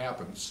before that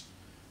happens.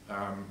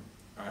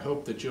 I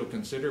hope that you'll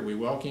consider, we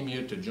welcome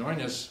you to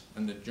join us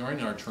and to join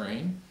our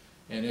train.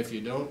 And if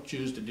you don't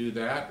choose to do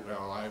that,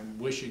 well, I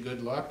wish you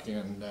good luck,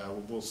 and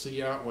we'll see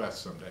you out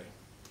west someday.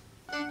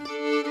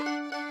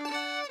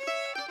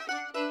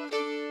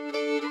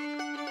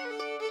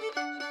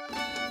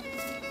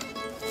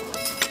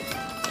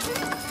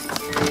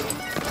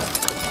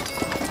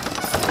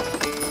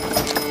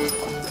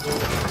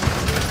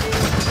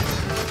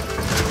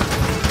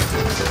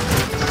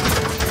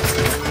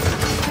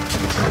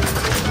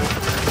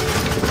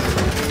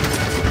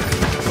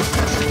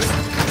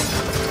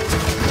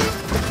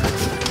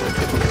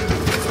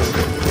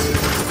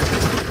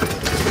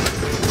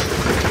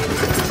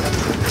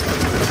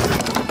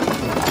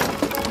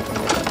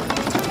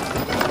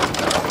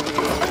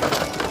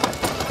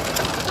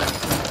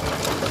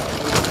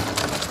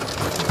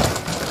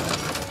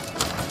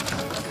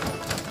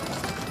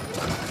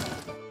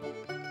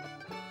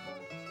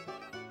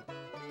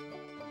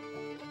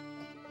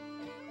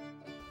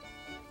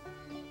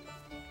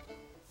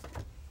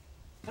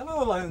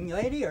 Hello, young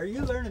lady. Are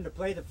you learning to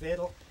play the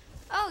fiddle?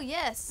 Oh,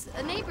 yes,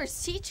 a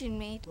neighbor's teaching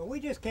me. Well, we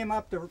just came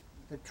up the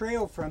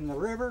trail from the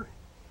river,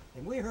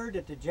 and we heard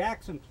that the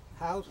Jackson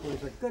house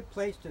was a good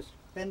place to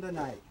spend the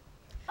night.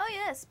 Oh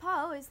yes,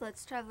 Pa always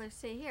lets travelers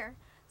stay here.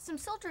 Some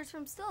soldiers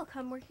from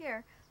Silicon were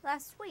here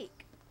last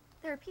week.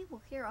 There are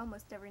people here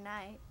almost every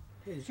night.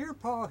 Is your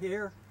Pa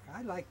here?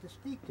 I'd like to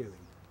speak to him.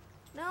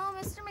 No,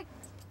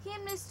 he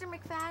and Mr.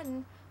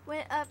 McFadden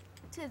went up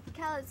to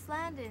Cowlitz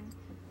Landing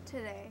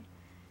today,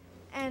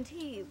 and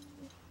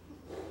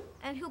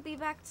he'll be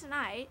back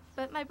tonight.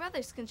 But my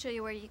brothers can show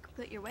you where you can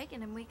put your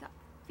wagon, and we got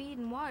feed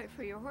and water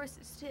for your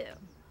horses too.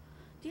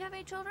 Do you have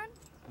any children?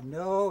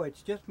 No,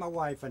 it's just my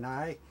wife and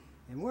I,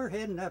 and we're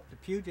heading up to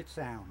Puget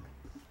Sound.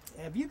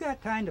 Have you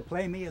got time to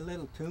play me a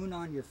little tune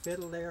on your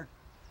fiddle there?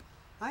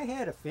 I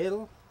had a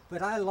fiddle,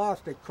 but I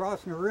lost it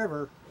crossing the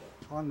river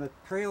on the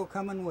trail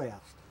coming west.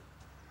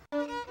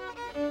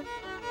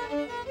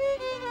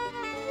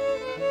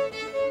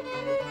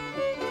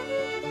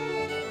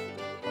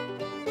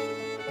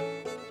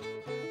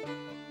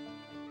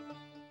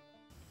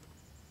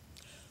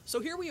 So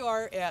here we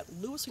are at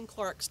Lewis and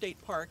Clark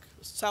State Park,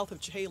 south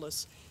of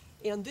Chehalis,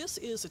 and this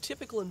is a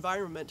typical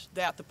environment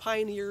that the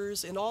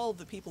pioneers and all of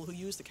the people who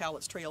use the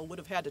Cowlitz Trail would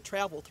have had to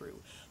travel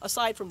through,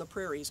 aside from the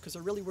prairies, because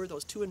there really were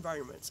those two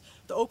environments.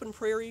 The open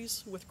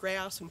prairies with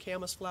grass and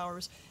camas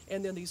flowers,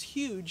 and then these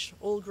huge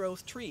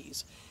old-growth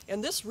trees.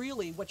 And this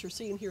really, what you're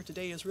seeing here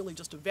today, is really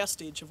just a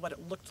vestige of what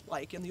it looked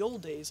like in the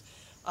old days.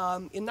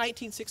 In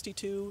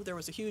 1962, there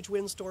was a huge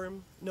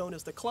windstorm known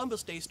as the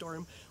Columbus Day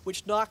Storm,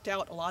 which knocked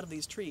out a lot of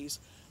these trees.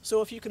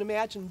 So if you can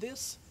imagine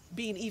this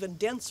being even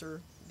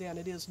denser than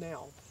it is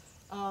now.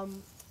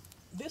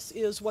 This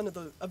is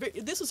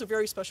a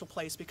very special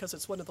place because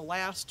it's one of the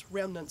last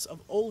remnants of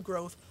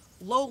old-growth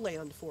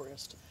lowland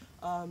forest.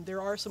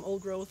 There are some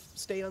old-growth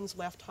stands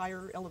left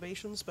higher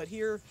elevations, but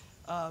here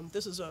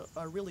this is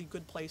a really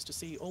good place to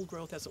see old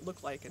growth as it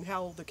looked like and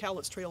how the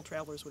Cowlitz Trail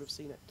travelers would have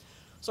seen it.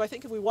 So I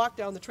think if we walk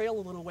down the trail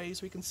a little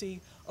ways, we can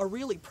see a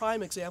really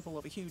prime example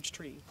of a huge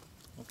tree.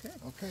 Okay,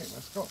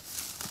 let's go.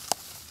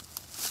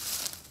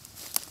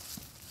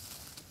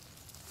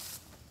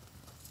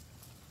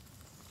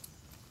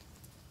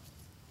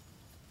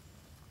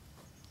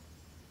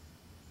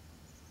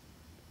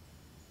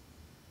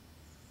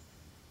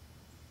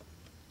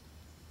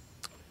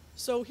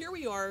 So here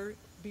we are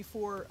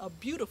before a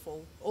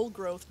beautiful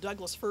old-growth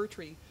Douglas fir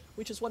tree,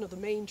 which is one of the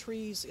main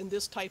trees in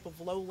this type of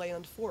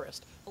lowland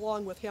forest,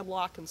 along with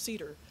hemlock and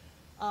cedar.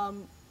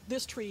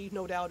 This tree,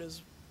 no doubt,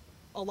 is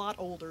a lot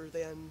older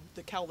than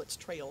the Cowlitz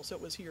Trail, so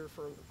it was here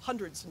for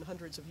hundreds and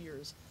hundreds of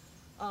years.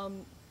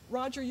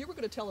 Roger, you were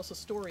going to tell us a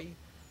story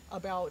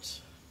about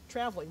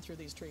traveling through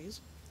these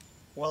trees.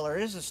 Well, there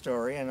is a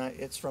story, and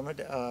it's from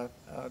a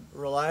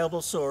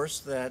reliable source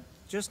that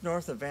just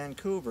north of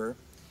Vancouver,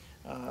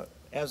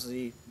 as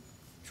the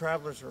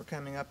travelers were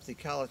coming up the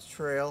Cowlitz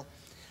Trail,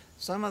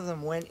 some of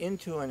them went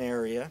into an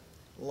area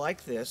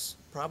like this,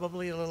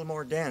 probably a little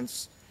more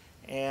dense,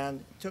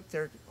 and took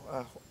their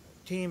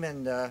team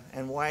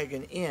and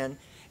wagon in.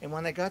 And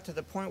when they got to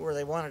the point where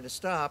they wanted to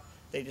stop,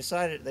 they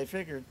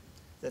figured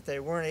that they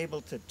weren't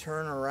able to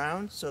turn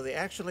around, so they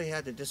actually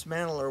had to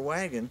dismantle their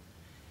wagon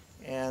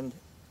and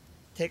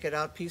take it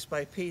out piece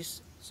by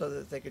piece so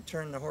that they could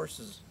turn the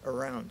horses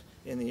around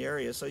in the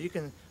area. So you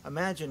can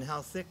imagine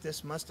how thick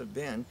this must have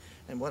been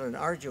and what an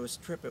arduous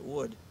trip it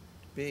would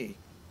be.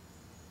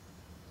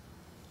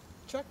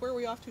 Chuck, where are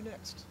we off to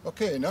next?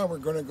 Okay, now we're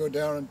going to go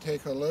down and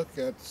take a look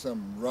at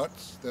some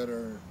ruts that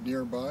are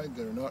nearby.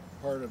 They're not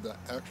part of the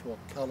actual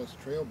Cowlitz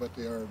Trail, but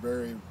they are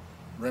very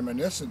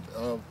reminiscent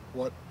of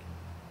what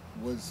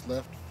was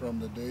left from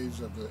the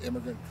days of the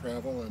immigrant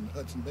travel and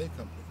Hudson Bay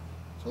Company.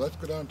 So let's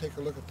go down and take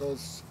a look at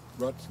those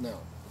ruts now.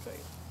 Okay.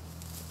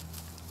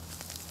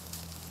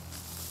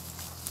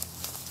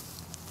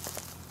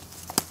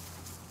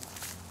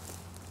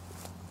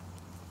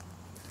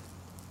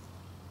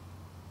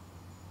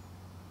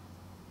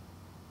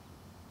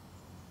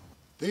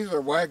 These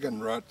are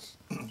wagon ruts,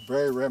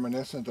 very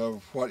reminiscent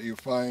of what you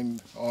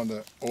find on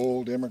the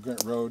old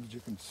immigrant roads. You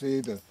can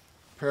see the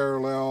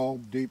parallel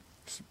deep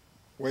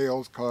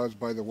swales caused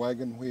by the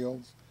wagon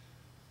wheels.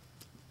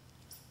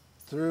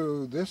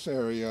 Through this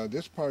area,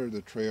 this part of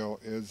the trail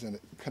is a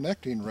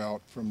connecting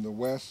route from the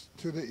west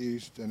to the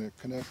east, and it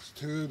connects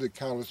to the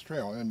Cowlitz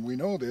Trail. And we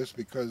know this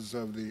because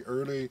of the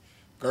early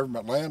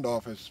government land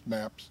office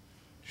maps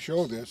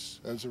show this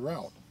as a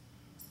route.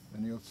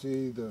 And you'll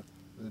see the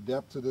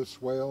depth of the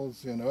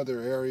swales in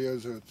other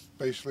areas,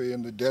 especially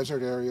in the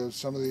desert areas.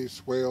 Some of these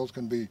swales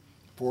can be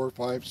 4,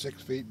 5,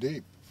 6 feet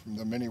deep from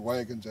the many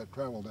wagons that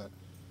traveled that.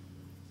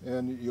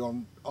 And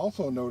you'll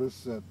also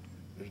notice that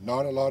there's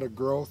not a lot of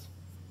growth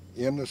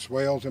in the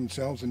swales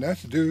themselves, and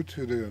that's due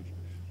to the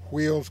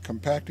wheels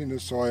compacting the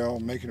soil,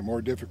 making it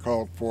more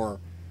difficult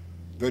for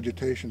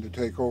vegetation to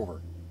take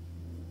over.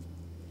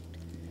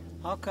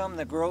 How come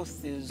the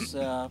growth is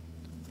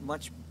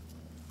much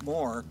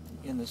more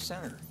in the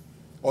center?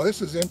 Well,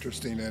 this is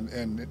interesting, and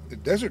in the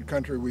desert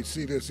country we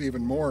see this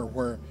even more,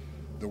 where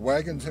the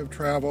wagons have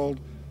traveled,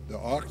 the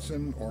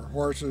oxen or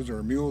horses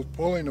or mules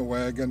pulling the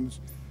wagons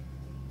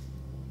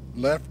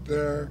left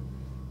their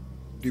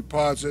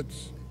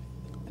deposits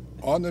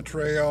on the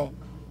trail,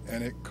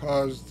 and it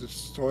caused the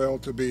soil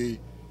to be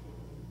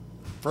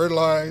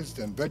fertilized,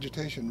 and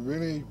vegetation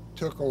really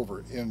took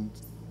over in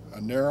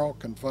a narrow,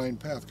 confined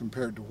path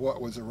compared to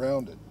what was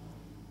around it.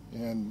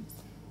 And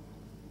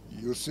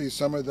you'll see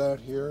some of that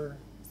here.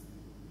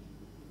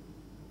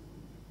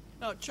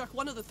 Now, Chuck,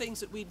 one of the things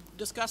that we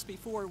discussed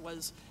before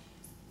was,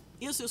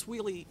 is this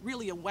really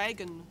a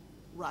wagon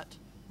rut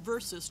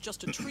versus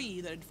just a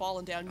tree that had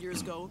fallen down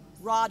years ago,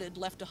 rotted,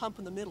 left a hump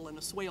in the middle and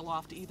a swale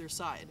off to either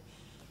side?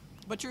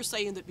 But you're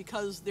saying that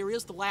because there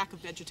is the lack of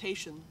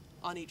vegetation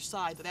on each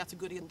side, that's a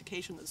good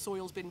indication that the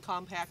soil's been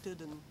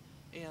compacted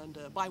and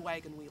by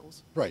wagon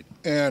wheels. Right,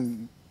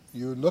 and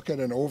you look at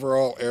an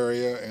overall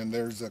area, and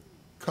there's a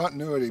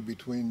continuity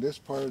between this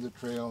part of the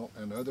trail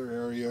and other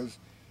areas.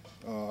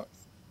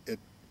 It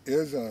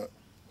is a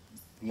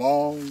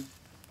long,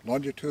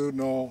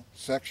 longitudinal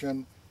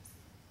section,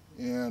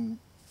 and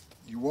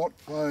you won't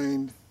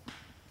find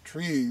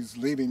trees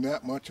leaving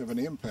that much of an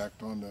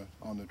impact on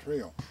the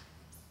trail.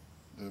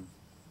 The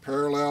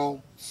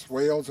parallel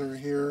swales are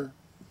here.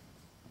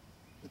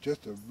 It's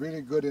just a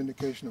really good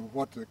indication of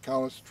what the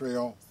Cowlitz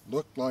Trail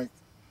looked like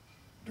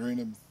during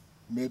the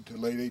mid to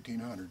late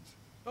 1800s.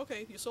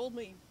 Okay, you sold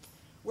me.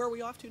 Where are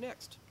we off to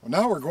next? Well,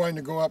 now we're going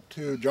to go up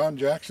to John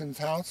Jackson's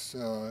house.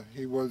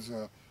 He was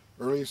an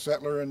early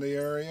settler in the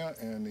area,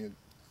 and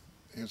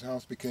his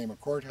house became a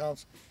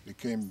courthouse,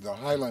 became the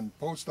Highland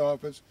Post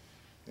Office,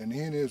 and he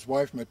and his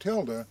wife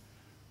Matilda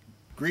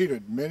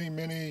greeted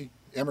many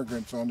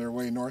immigrants on their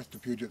way north to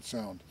Puget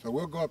Sound. So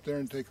we'll go up there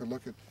and take a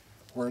look at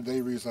where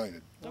they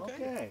resided.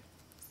 Okay.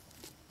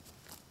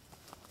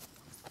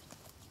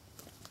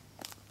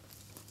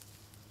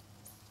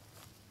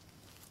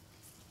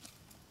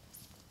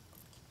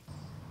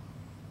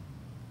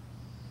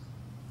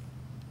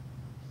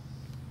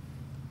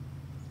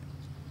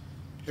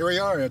 Here we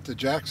are at the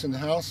Jackson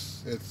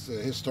house. It's a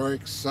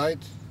historic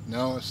site,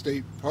 now a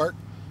state park.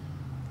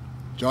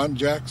 John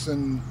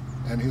Jackson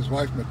and his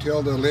wife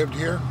Matilda lived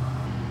here.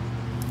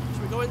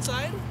 Should we go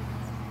inside?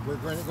 We're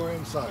going to go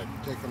inside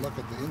and take a look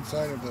at the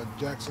inside of the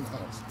Jackson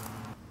house.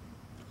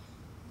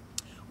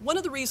 One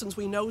of the reasons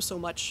we know so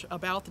much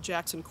about the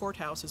Jackson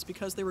Courthouse is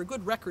because there were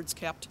good records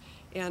kept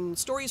and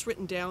stories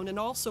written down, and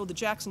also the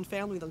Jackson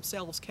family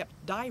themselves kept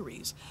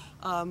diaries.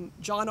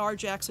 John R.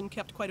 Jackson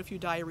kept quite a few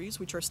diaries,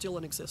 which are still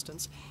in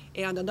existence.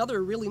 And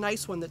another really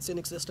nice one that's in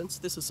existence,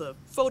 this is a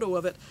photo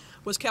of it,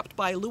 was kept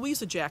by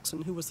Louisa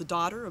Jackson, who was the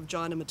daughter of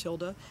John and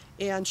Matilda.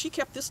 And she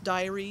kept this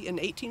diary in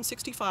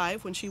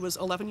 1865 when she was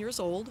 11 years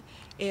old.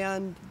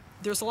 And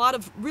there's a lot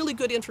of really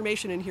good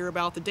information in here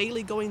about the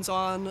daily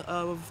goings-on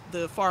of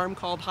the farm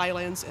called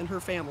Highlands and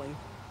her family.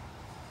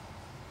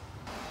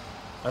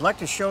 I'd like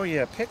to show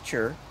you a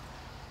picture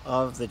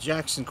of the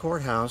Jackson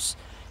Courthouse.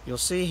 You'll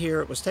see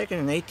here it was taken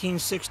in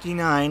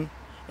 1869,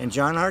 and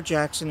John R.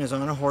 Jackson is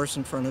on a horse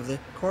in front of the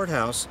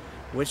courthouse,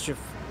 which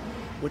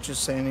is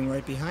standing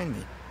right behind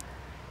me.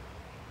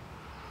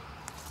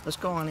 Let's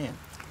go on in.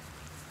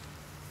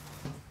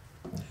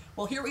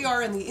 Well, here we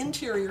are in the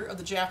interior of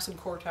the Jackson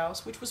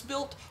Courthouse, which was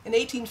built in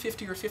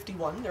 1850 or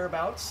 51,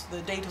 thereabouts.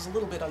 The date is a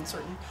little bit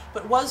uncertain,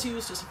 but was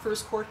used as the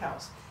first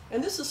courthouse.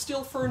 And this is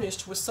still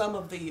furnished with some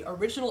of the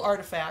original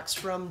artifacts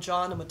from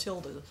John and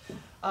Matilda.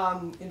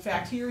 In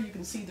fact, here you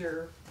can see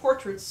their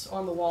portraits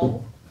on the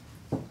wall.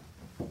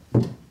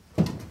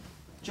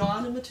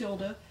 John and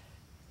Matilda.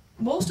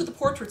 Most of the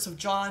portraits of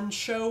John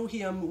show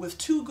him with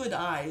two good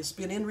eyes,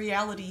 but in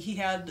reality he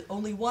had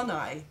only one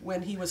eye.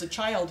 When he was a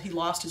child, he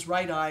lost his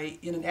right eye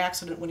in an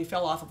accident when he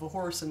fell off of a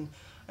horse, and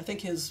I think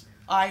his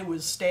eye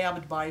was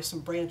stabbed by some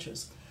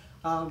branches.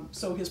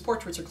 So his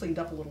portraits are cleaned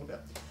up a little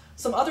bit.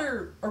 Some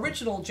other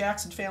original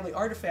Jackson family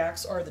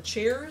artifacts are the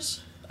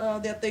chairs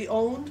that they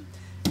owned.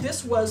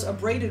 This was a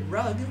braided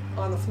rug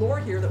on the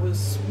floor here that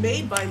was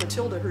made by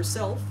Matilda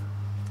herself.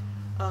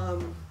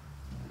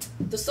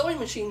 The sewing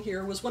machine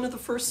here was one of the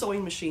first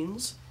sewing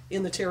machines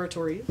in the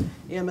territory,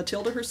 and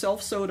Matilda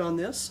herself sewed on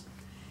this.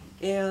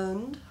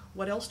 And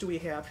what else do we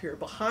have here?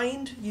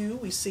 Behind you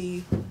we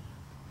see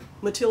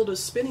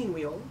Matilda's spinning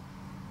wheel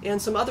and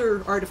some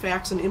other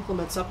artifacts and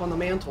implements up on the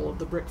mantle of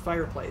the brick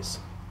fireplace.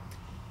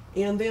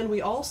 And then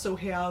we also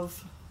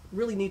have,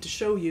 really need to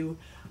show you,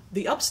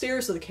 the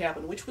upstairs of the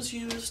cabin, which was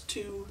used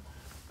to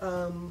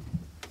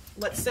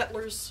let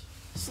settlers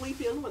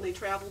sleep in when they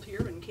traveled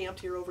here and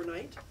camped here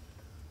overnight.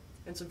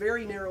 It's a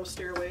very narrow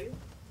stairway.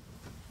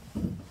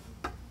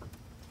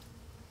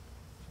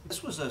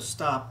 This was a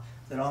stop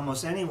that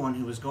almost anyone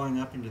who was going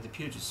up into the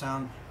Puget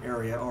Sound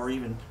area or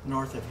even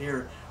north of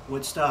here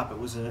would stop. It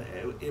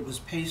was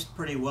paced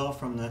pretty well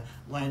from the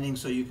landing,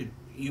 so you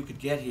could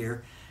get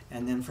here,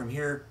 and then from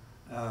here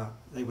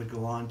they would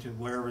go on to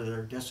wherever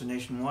their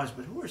destination was.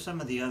 But who were some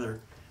of the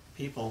other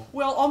people?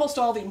 Well, almost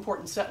all the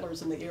important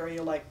settlers in the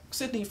area, like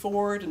Sidney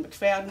Ford and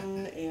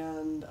McFadden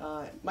and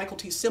Michael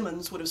T.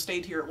 Simmons, would have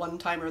stayed here at one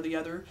time or the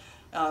other.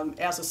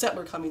 as a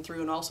settler coming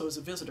through and also as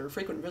a visitor,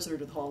 frequent visitor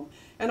to the home.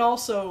 And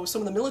also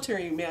some of the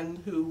military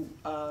men who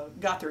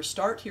got their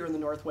start here in the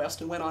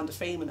Northwest and went on to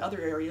fame in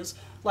other areas,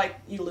 like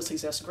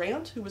Ulysses S.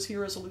 Grant, who was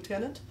here as a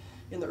lieutenant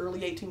in the early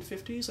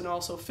 1850s, and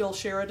also Phil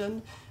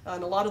Sheridan,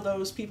 and a lot of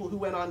those people who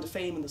went on to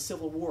fame in the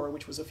Civil War,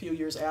 which was a few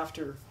years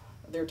after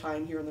their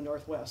time here in the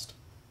Northwest.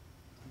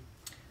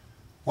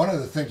 One of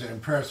the things that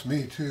impressed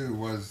me too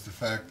was the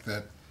fact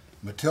that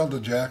Matilda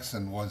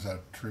Jackson was a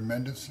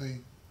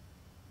tremendously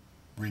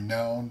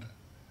renowned,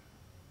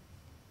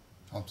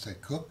 I'll say,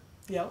 cook.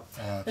 Yeah.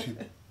 She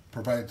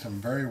provided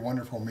some very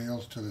wonderful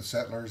meals to the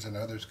settlers and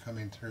others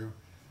coming through.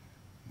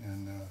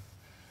 And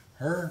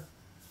her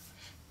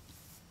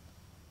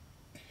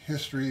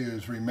history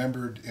is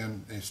remembered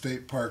in a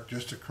state park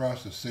just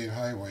across the state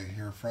highway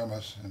here from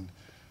us. And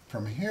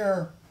from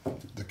here,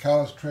 the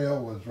Cowlitz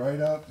Trail was right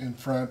out in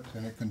front,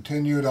 and it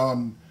continued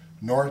on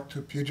north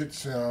to Puget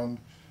Sound.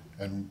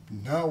 And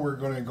now we're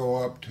going to go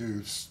up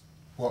to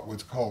what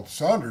was called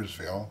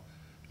Saundersville,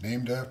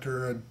 named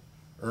after an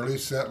early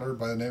settler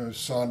by the name of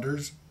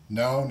Saunders,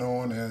 now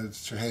known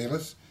as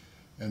Chehalis.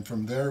 And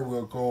from there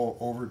we'll go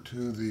over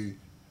to the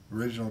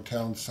original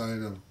town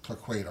site of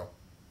Claquato.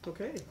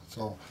 Okay.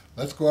 So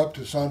let's go up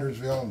to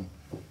Saundersville and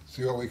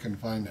see what we can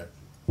find there.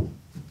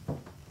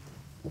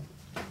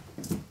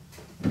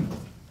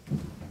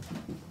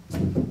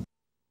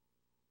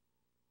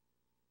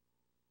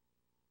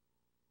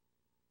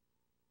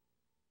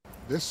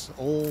 This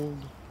old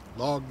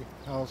log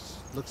house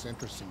looks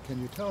interesting. Can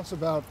you tell us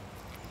about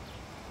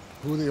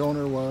who the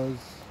owner was,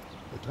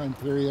 the time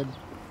period?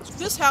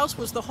 This house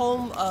was the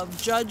home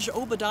of Judge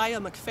Obadiah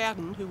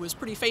McFadden, who was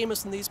pretty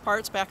famous in these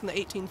parts back in the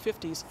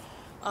 1850s.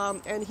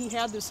 And he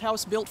had this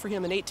house built for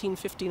him in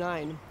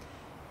 1859.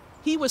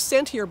 He was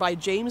sent here by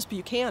James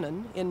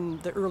Buchanan in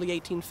the early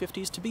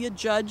 1850s to be a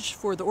judge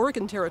for the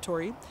Oregon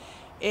Territory.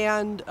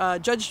 And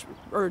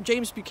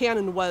James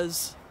Buchanan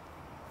was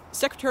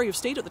Secretary of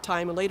State at the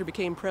time and later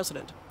became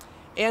president.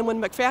 And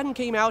when McFadden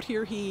came out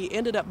here, he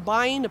ended up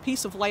buying a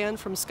piece of land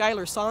from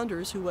Schuyler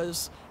Saunders, who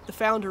was the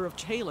founder of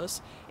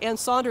Chehalis, and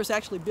Saunders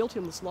actually built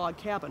him this log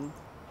cabin.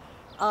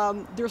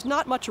 There's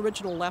not much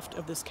original left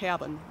of this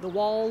cabin. The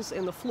walls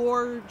and the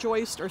floor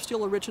joist are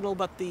still original,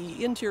 but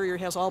the interior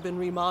has all been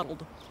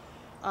remodeled.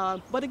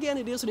 But again,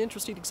 it is an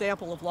interesting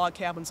example of log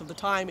cabins of the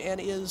time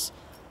and is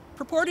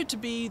purported to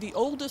be the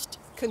oldest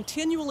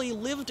continually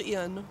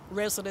lived-in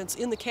residence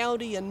in the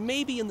county and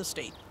maybe in the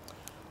state.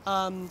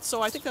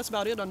 So I think that's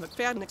about it on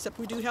McFadden, except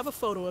we do have a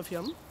photo of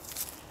him.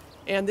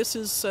 And this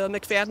is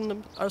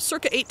McFadden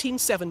circa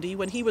 1870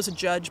 when he was a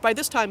judge. By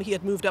this time he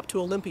had moved up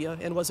to Olympia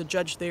and was a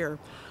judge there.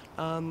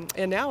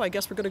 And now I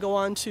guess we're going to go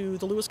on to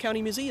the Lewis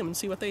County Museum and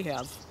see what they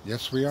have.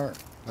 Yes, we are.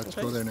 Let's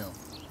go there now.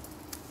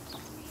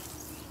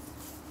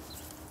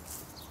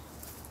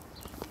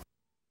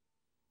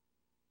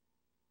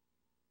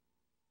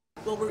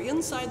 Well, we're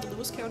inside the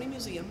Lewis County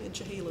Museum in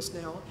Chehalis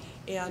now,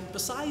 and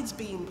besides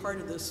being part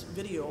of this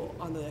video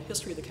on the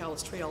history of the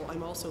Cowlitz Trail,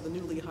 I'm also the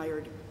newly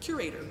hired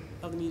curator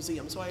of the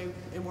museum, so I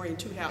am wearing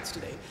two hats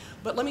today.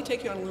 But let me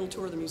take you on a little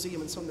tour of the museum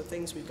and some of the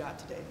things we've got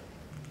today.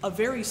 A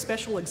very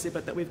special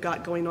exhibit that we've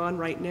got going on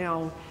right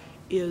now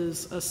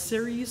is a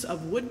series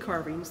of wood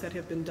carvings that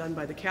have been done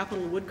by the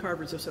Capital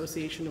Woodcarvers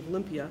Association of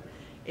Olympia,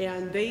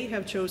 and they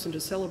have chosen to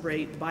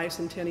celebrate the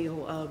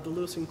bicentennial of the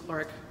Lewis and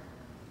Clark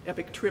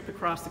epic trip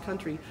across the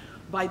country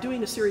by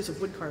doing a series of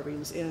wood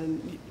carvings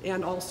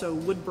and also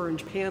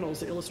wood-burned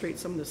panels that illustrate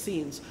some of the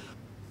scenes.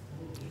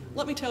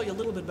 Let me tell you a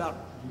little bit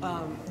about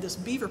this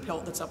beaver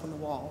pelt that's up on the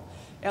wall.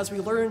 As we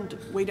learned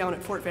way down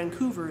at Fort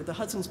Vancouver, the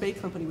Hudson's Bay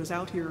Company was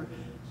out here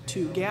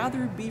to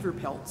gather beaver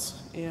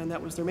pelts, and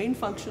that was their main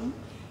function,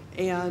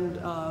 and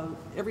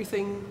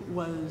everything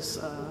was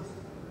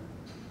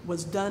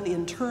done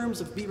in terms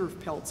of beaver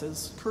pelts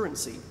as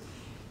currency.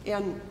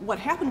 And what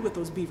happened with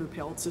those beaver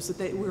pelts is that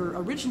they were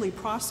originally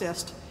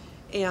processed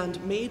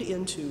and made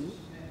into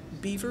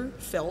beaver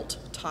felt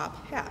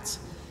top hats.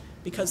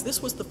 Because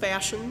this was the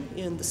fashion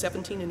in the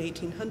 17 and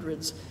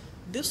 1800s,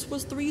 this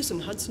was the reason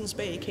Hudson's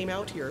Bay came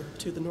out here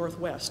to the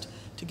Northwest,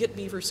 to get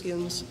beaver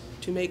skins,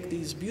 to make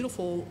these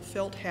beautiful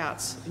felt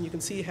hats. And you can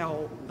see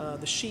how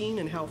the sheen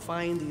and how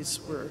fine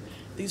these were.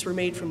 These were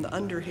made from the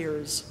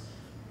underhairs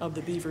of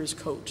the beaver's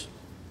coat.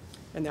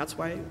 And that's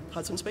why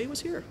Hudson's Bay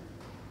was here.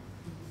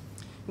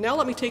 Now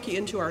let me take you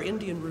into our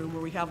Indian room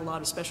where we have a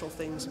lot of special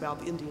things about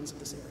the Indians of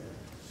this area.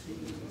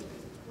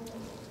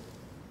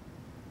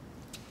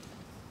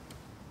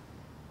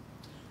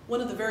 One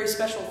of the very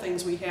special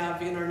things we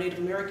have in our Native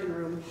American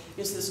room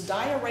is this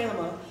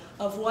diorama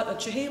of what a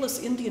Chehalis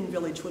Indian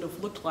village would have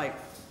looked like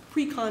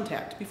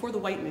pre-contact, before the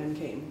white men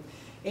came.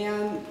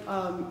 And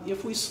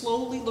if we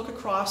slowly look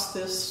across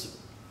this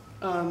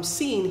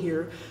scene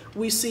here,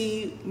 we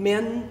see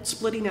men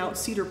splitting out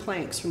cedar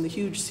planks from the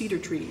huge cedar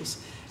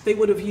trees. They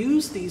would have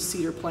used these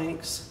cedar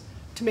planks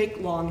to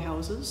make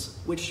longhouses,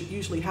 which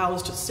usually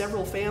housed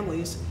several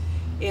families.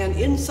 And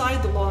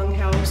inside the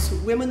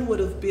longhouse, women would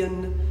have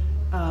been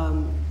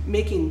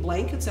making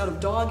blankets out of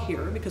dog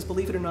hair, because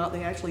believe it or not,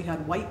 they actually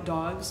had white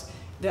dogs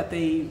that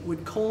they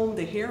would comb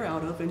the hair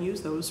out of and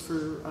use those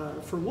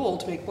for wool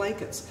to make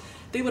blankets.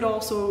 They would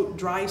also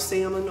dry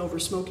salmon over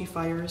smoky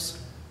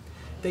fires.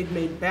 They'd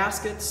made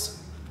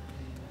baskets.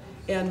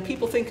 And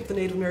people think of the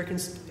Native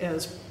Americans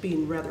as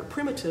being rather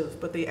primitive,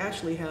 but they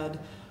actually had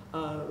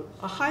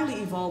a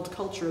highly evolved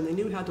culture, and they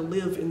knew how to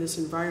live in this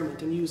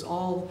environment and use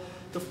all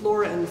the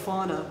flora and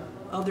fauna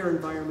of their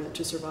environment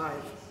to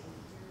survive.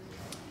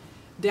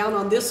 Down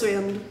on this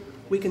end,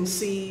 we can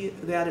see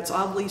that it's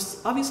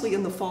obviously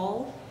in the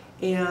fall,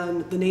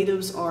 and the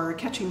natives are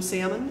catching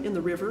salmon in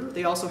the river.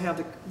 They also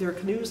have their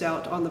canoes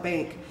out on the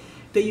bank.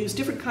 They use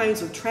different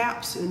kinds of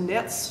traps and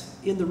nets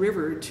in the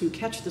river to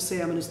catch the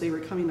salmon as they were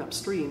coming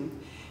upstream.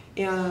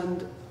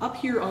 And up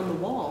here on the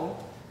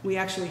wall, we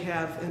actually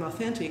have an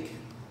authentic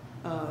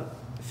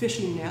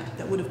fishing net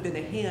that would have been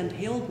a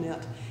hand-held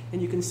net,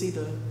 and you can see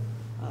the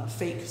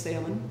fake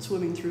salmon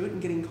swimming through it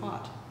and getting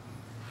caught.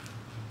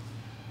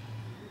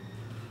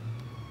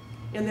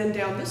 And then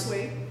down this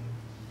way,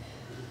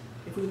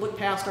 if we look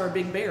past our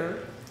big bear,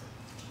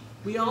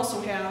 we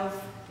also have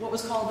what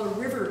was called a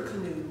river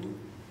canoe,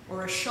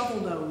 or a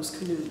shovel-nose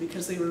canoe,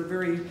 because they were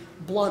very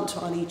blunt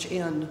on each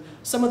end.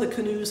 Some of the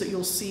canoes that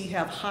you'll see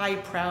have high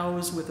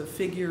prows with a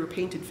figure,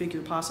 painted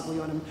figure possibly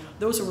on them.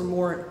 Those were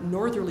more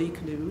northerly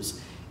canoes,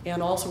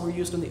 and also were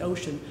used in the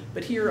ocean.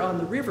 But here on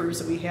the rivers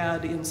that we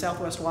had in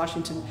southwest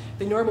Washington,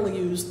 they normally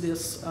used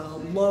this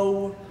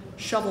low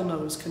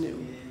shovel-nose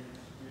canoe.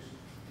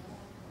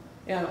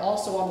 And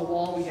also on the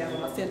wall we have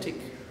an authentic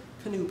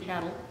canoe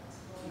paddle.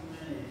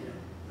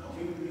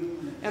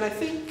 And I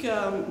think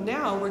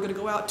now we're going to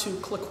go out to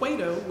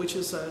Claquato, which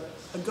is a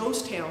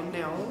ghost town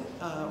now,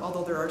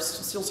 although there are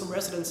still some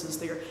residences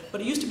there.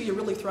 But it used to be a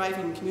really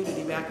thriving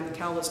community back in the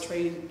Cowlitz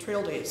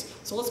trail days.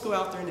 So let's go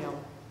out there now.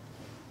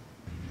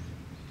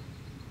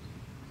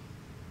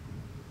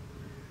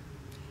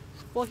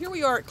 Well, here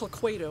we are at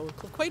Claquato.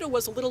 Claquato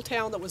was a little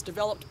town that was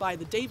developed by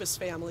the Davis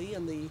family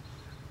in the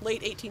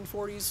late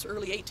 1840s,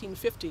 early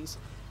 1850s.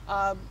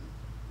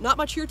 Not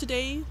much here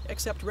today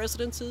except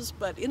residences,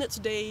 but in its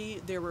day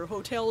there were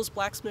hotels,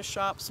 blacksmith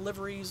shops,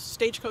 liveries,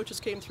 stagecoaches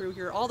came through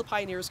here, all the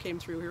pioneers came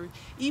through here,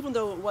 even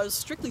though it was,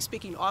 strictly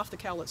speaking, off the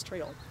Cowlitz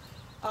Trail.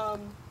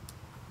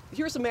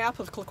 Here's a map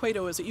of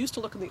Claquato as it used to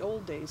look in the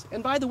old days.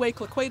 And by the way,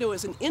 Claquato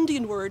is an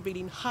Indian word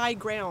meaning high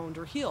ground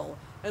or hill.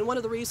 And one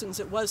of the reasons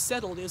it was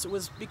settled is it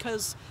was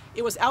because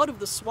it was out of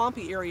the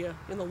swampy area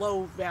in the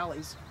low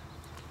valleys.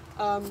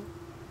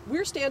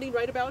 We're standing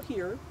right about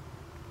here,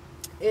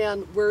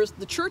 and where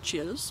the church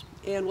is,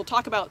 and we'll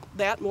talk about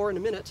that more in a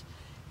minute.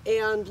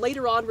 And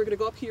later on, we're going to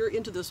go up here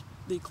into the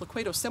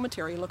Claquato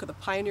Cemetery and look at the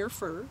pioneer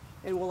fir,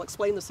 and we'll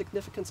explain the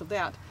significance of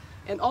that.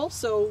 And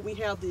also, we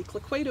have the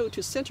Claquato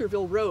to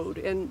Centerville Road.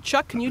 And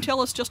Chuck, can you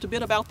tell us just a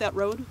bit about that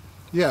road?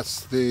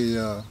 Yes,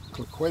 the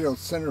Claquato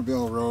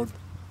Centerville Road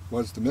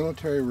was the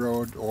military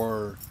road,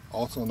 or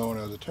also known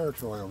as the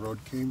territorial road.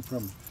 Came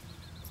from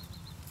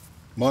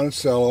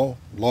Monticello,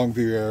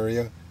 Longview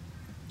area,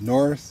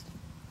 north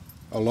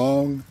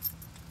along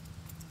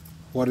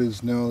what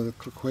is now the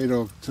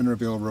Claquato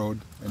Centerville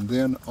Road, and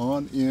then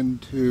on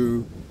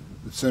into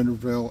the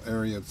Centerville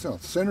area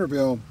itself.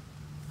 Centerville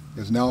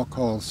is now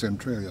called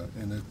Centralia,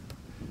 and there's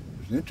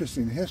an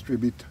interesting history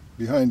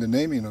behind the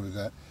naming of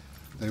that.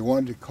 They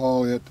wanted to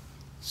call it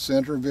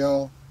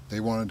Centerville, they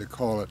wanted to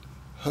call it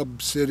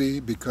Hub City,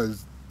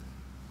 because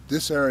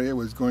this area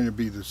was going to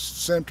be the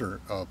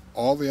center of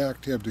all the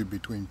activity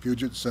between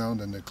Puget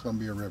Sound and the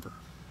Columbia River.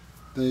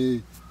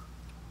 They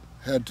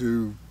had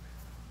to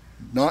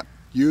not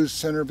use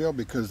Centerville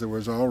because there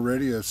was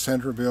already a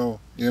Centerville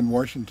in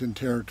Washington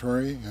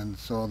Territory, and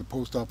so the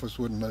post office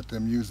wouldn't let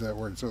them use that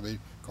word, so they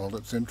called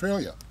it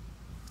Centralia.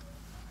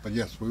 But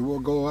yes, we will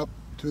go up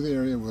to the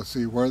area and we'll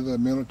see where the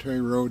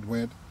military road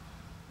went.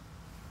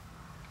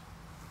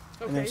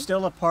 Okay. And there's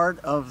still a part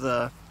of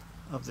the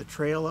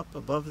trail up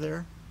above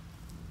there?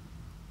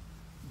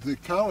 The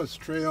Cowlitz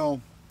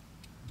Trail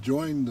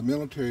joined the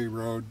military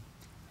road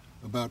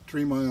about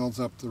 3 miles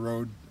up the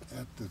road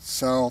at the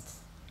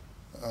south,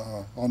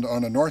 on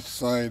the north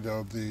side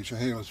of the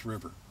Chehalis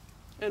River.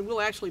 And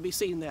we'll actually be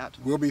seeing that.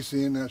 We'll be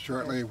seeing that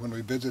shortly when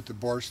we visit the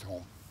Borst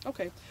home.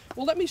 Okay.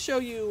 Well, let me show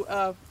you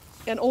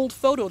an old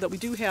photo that we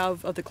do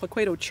have of the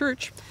Claquato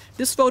Church.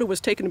 This photo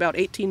was taken about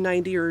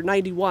 1890 or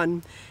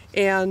 91,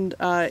 and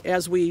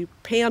as we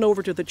pan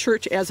over to the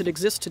church as it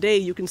exists today,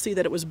 you can see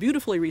that it was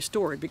beautifully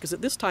restored, because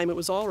at this time it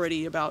was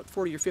already about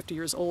 40 or 50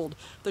 years old.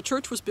 The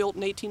church was built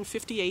in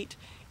 1858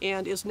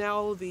 and is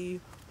now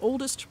the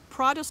oldest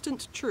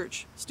Protestant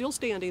church still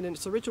standing in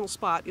its original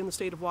spot in the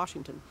state of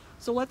Washington.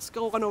 So let's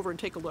go on over and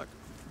take a look.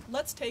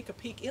 Let's take a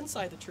peek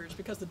inside the church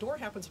because the door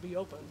happens to be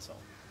open, so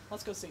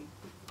let's go see.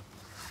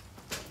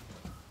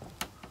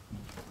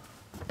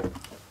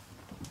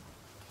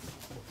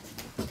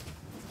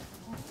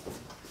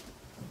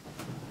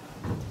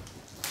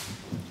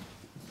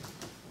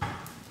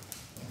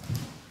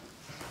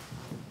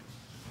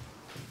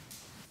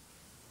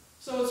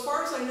 So as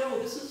far as I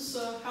know, this is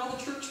how the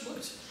church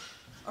looked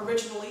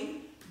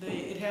originally.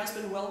 It has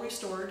been well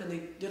restored, and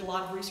they did a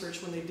lot of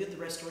research when they did the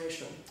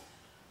restoration.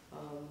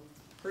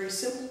 Very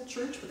simple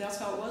church, but that's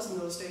how it was in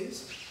those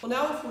days. Well,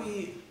 now if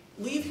we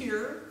leave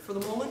here for the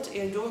moment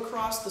and go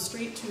across the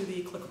street to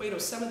the Claquato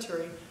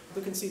Cemetery,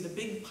 we can see the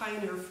big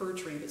pioneer fir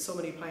tree that so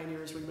many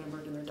pioneers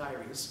remembered in their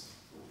diaries.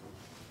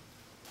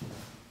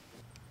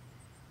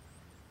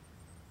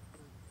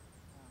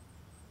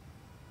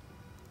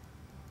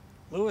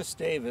 Lewis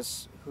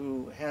Davis,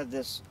 who had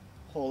this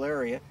whole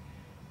area,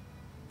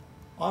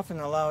 often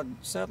allowed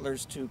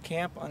settlers to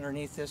camp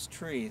underneath this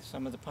tree,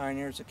 some of the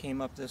pioneers that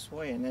came up this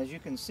way. And as you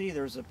can see,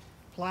 there's a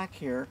plaque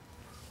here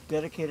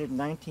dedicated in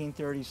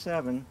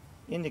 1937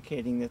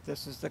 indicating that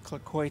this is the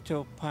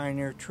Claquato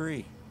pioneer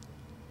tree.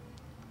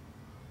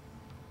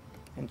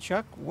 And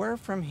Chuck, where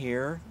from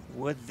here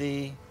would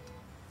the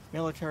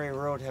military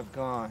road have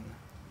gone?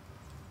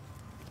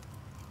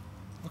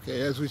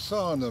 Okay, as we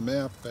saw on the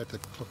map at the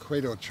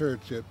Claquato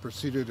Church, it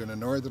proceeded in a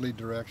northerly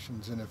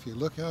directions, and if you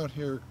look out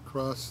here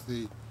across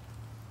the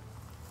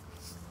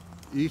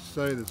east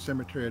side of the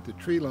cemetery at the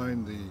tree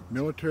line, the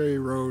military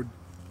road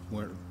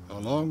went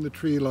along the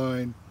tree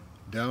line,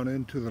 down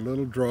into the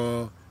little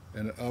draw,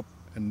 and up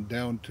and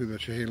down to the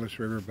Chehalis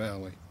River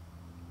Valley.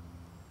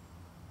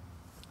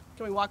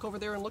 Can we walk over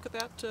there and look at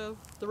that,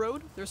 the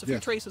road? There's a few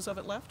traces of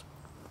it left.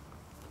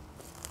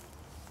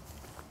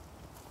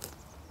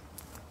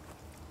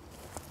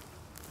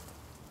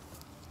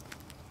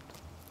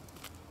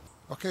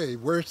 Okay,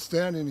 we're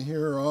standing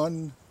here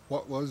on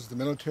what was the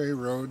military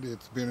road.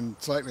 It's been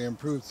slightly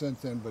improved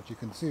since then, but you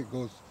can see it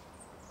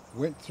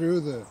went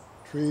through the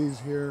trees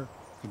here,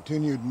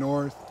 continued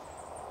north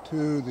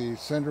to the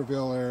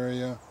Centerville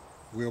area.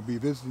 We'll be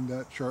visiting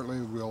that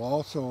shortly. We'll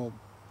also,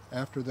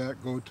 after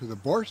that, go to the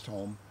Borst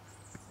home,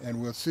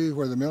 and we'll see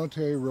where the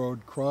military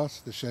road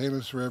crossed the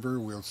Chehalis River.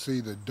 We'll see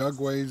the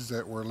dugways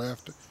that were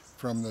left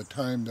from the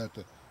time that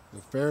the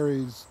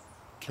ferries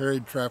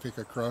carried traffic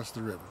across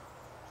the river.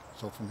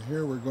 So from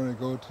here, we're going to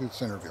go to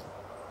Centerville.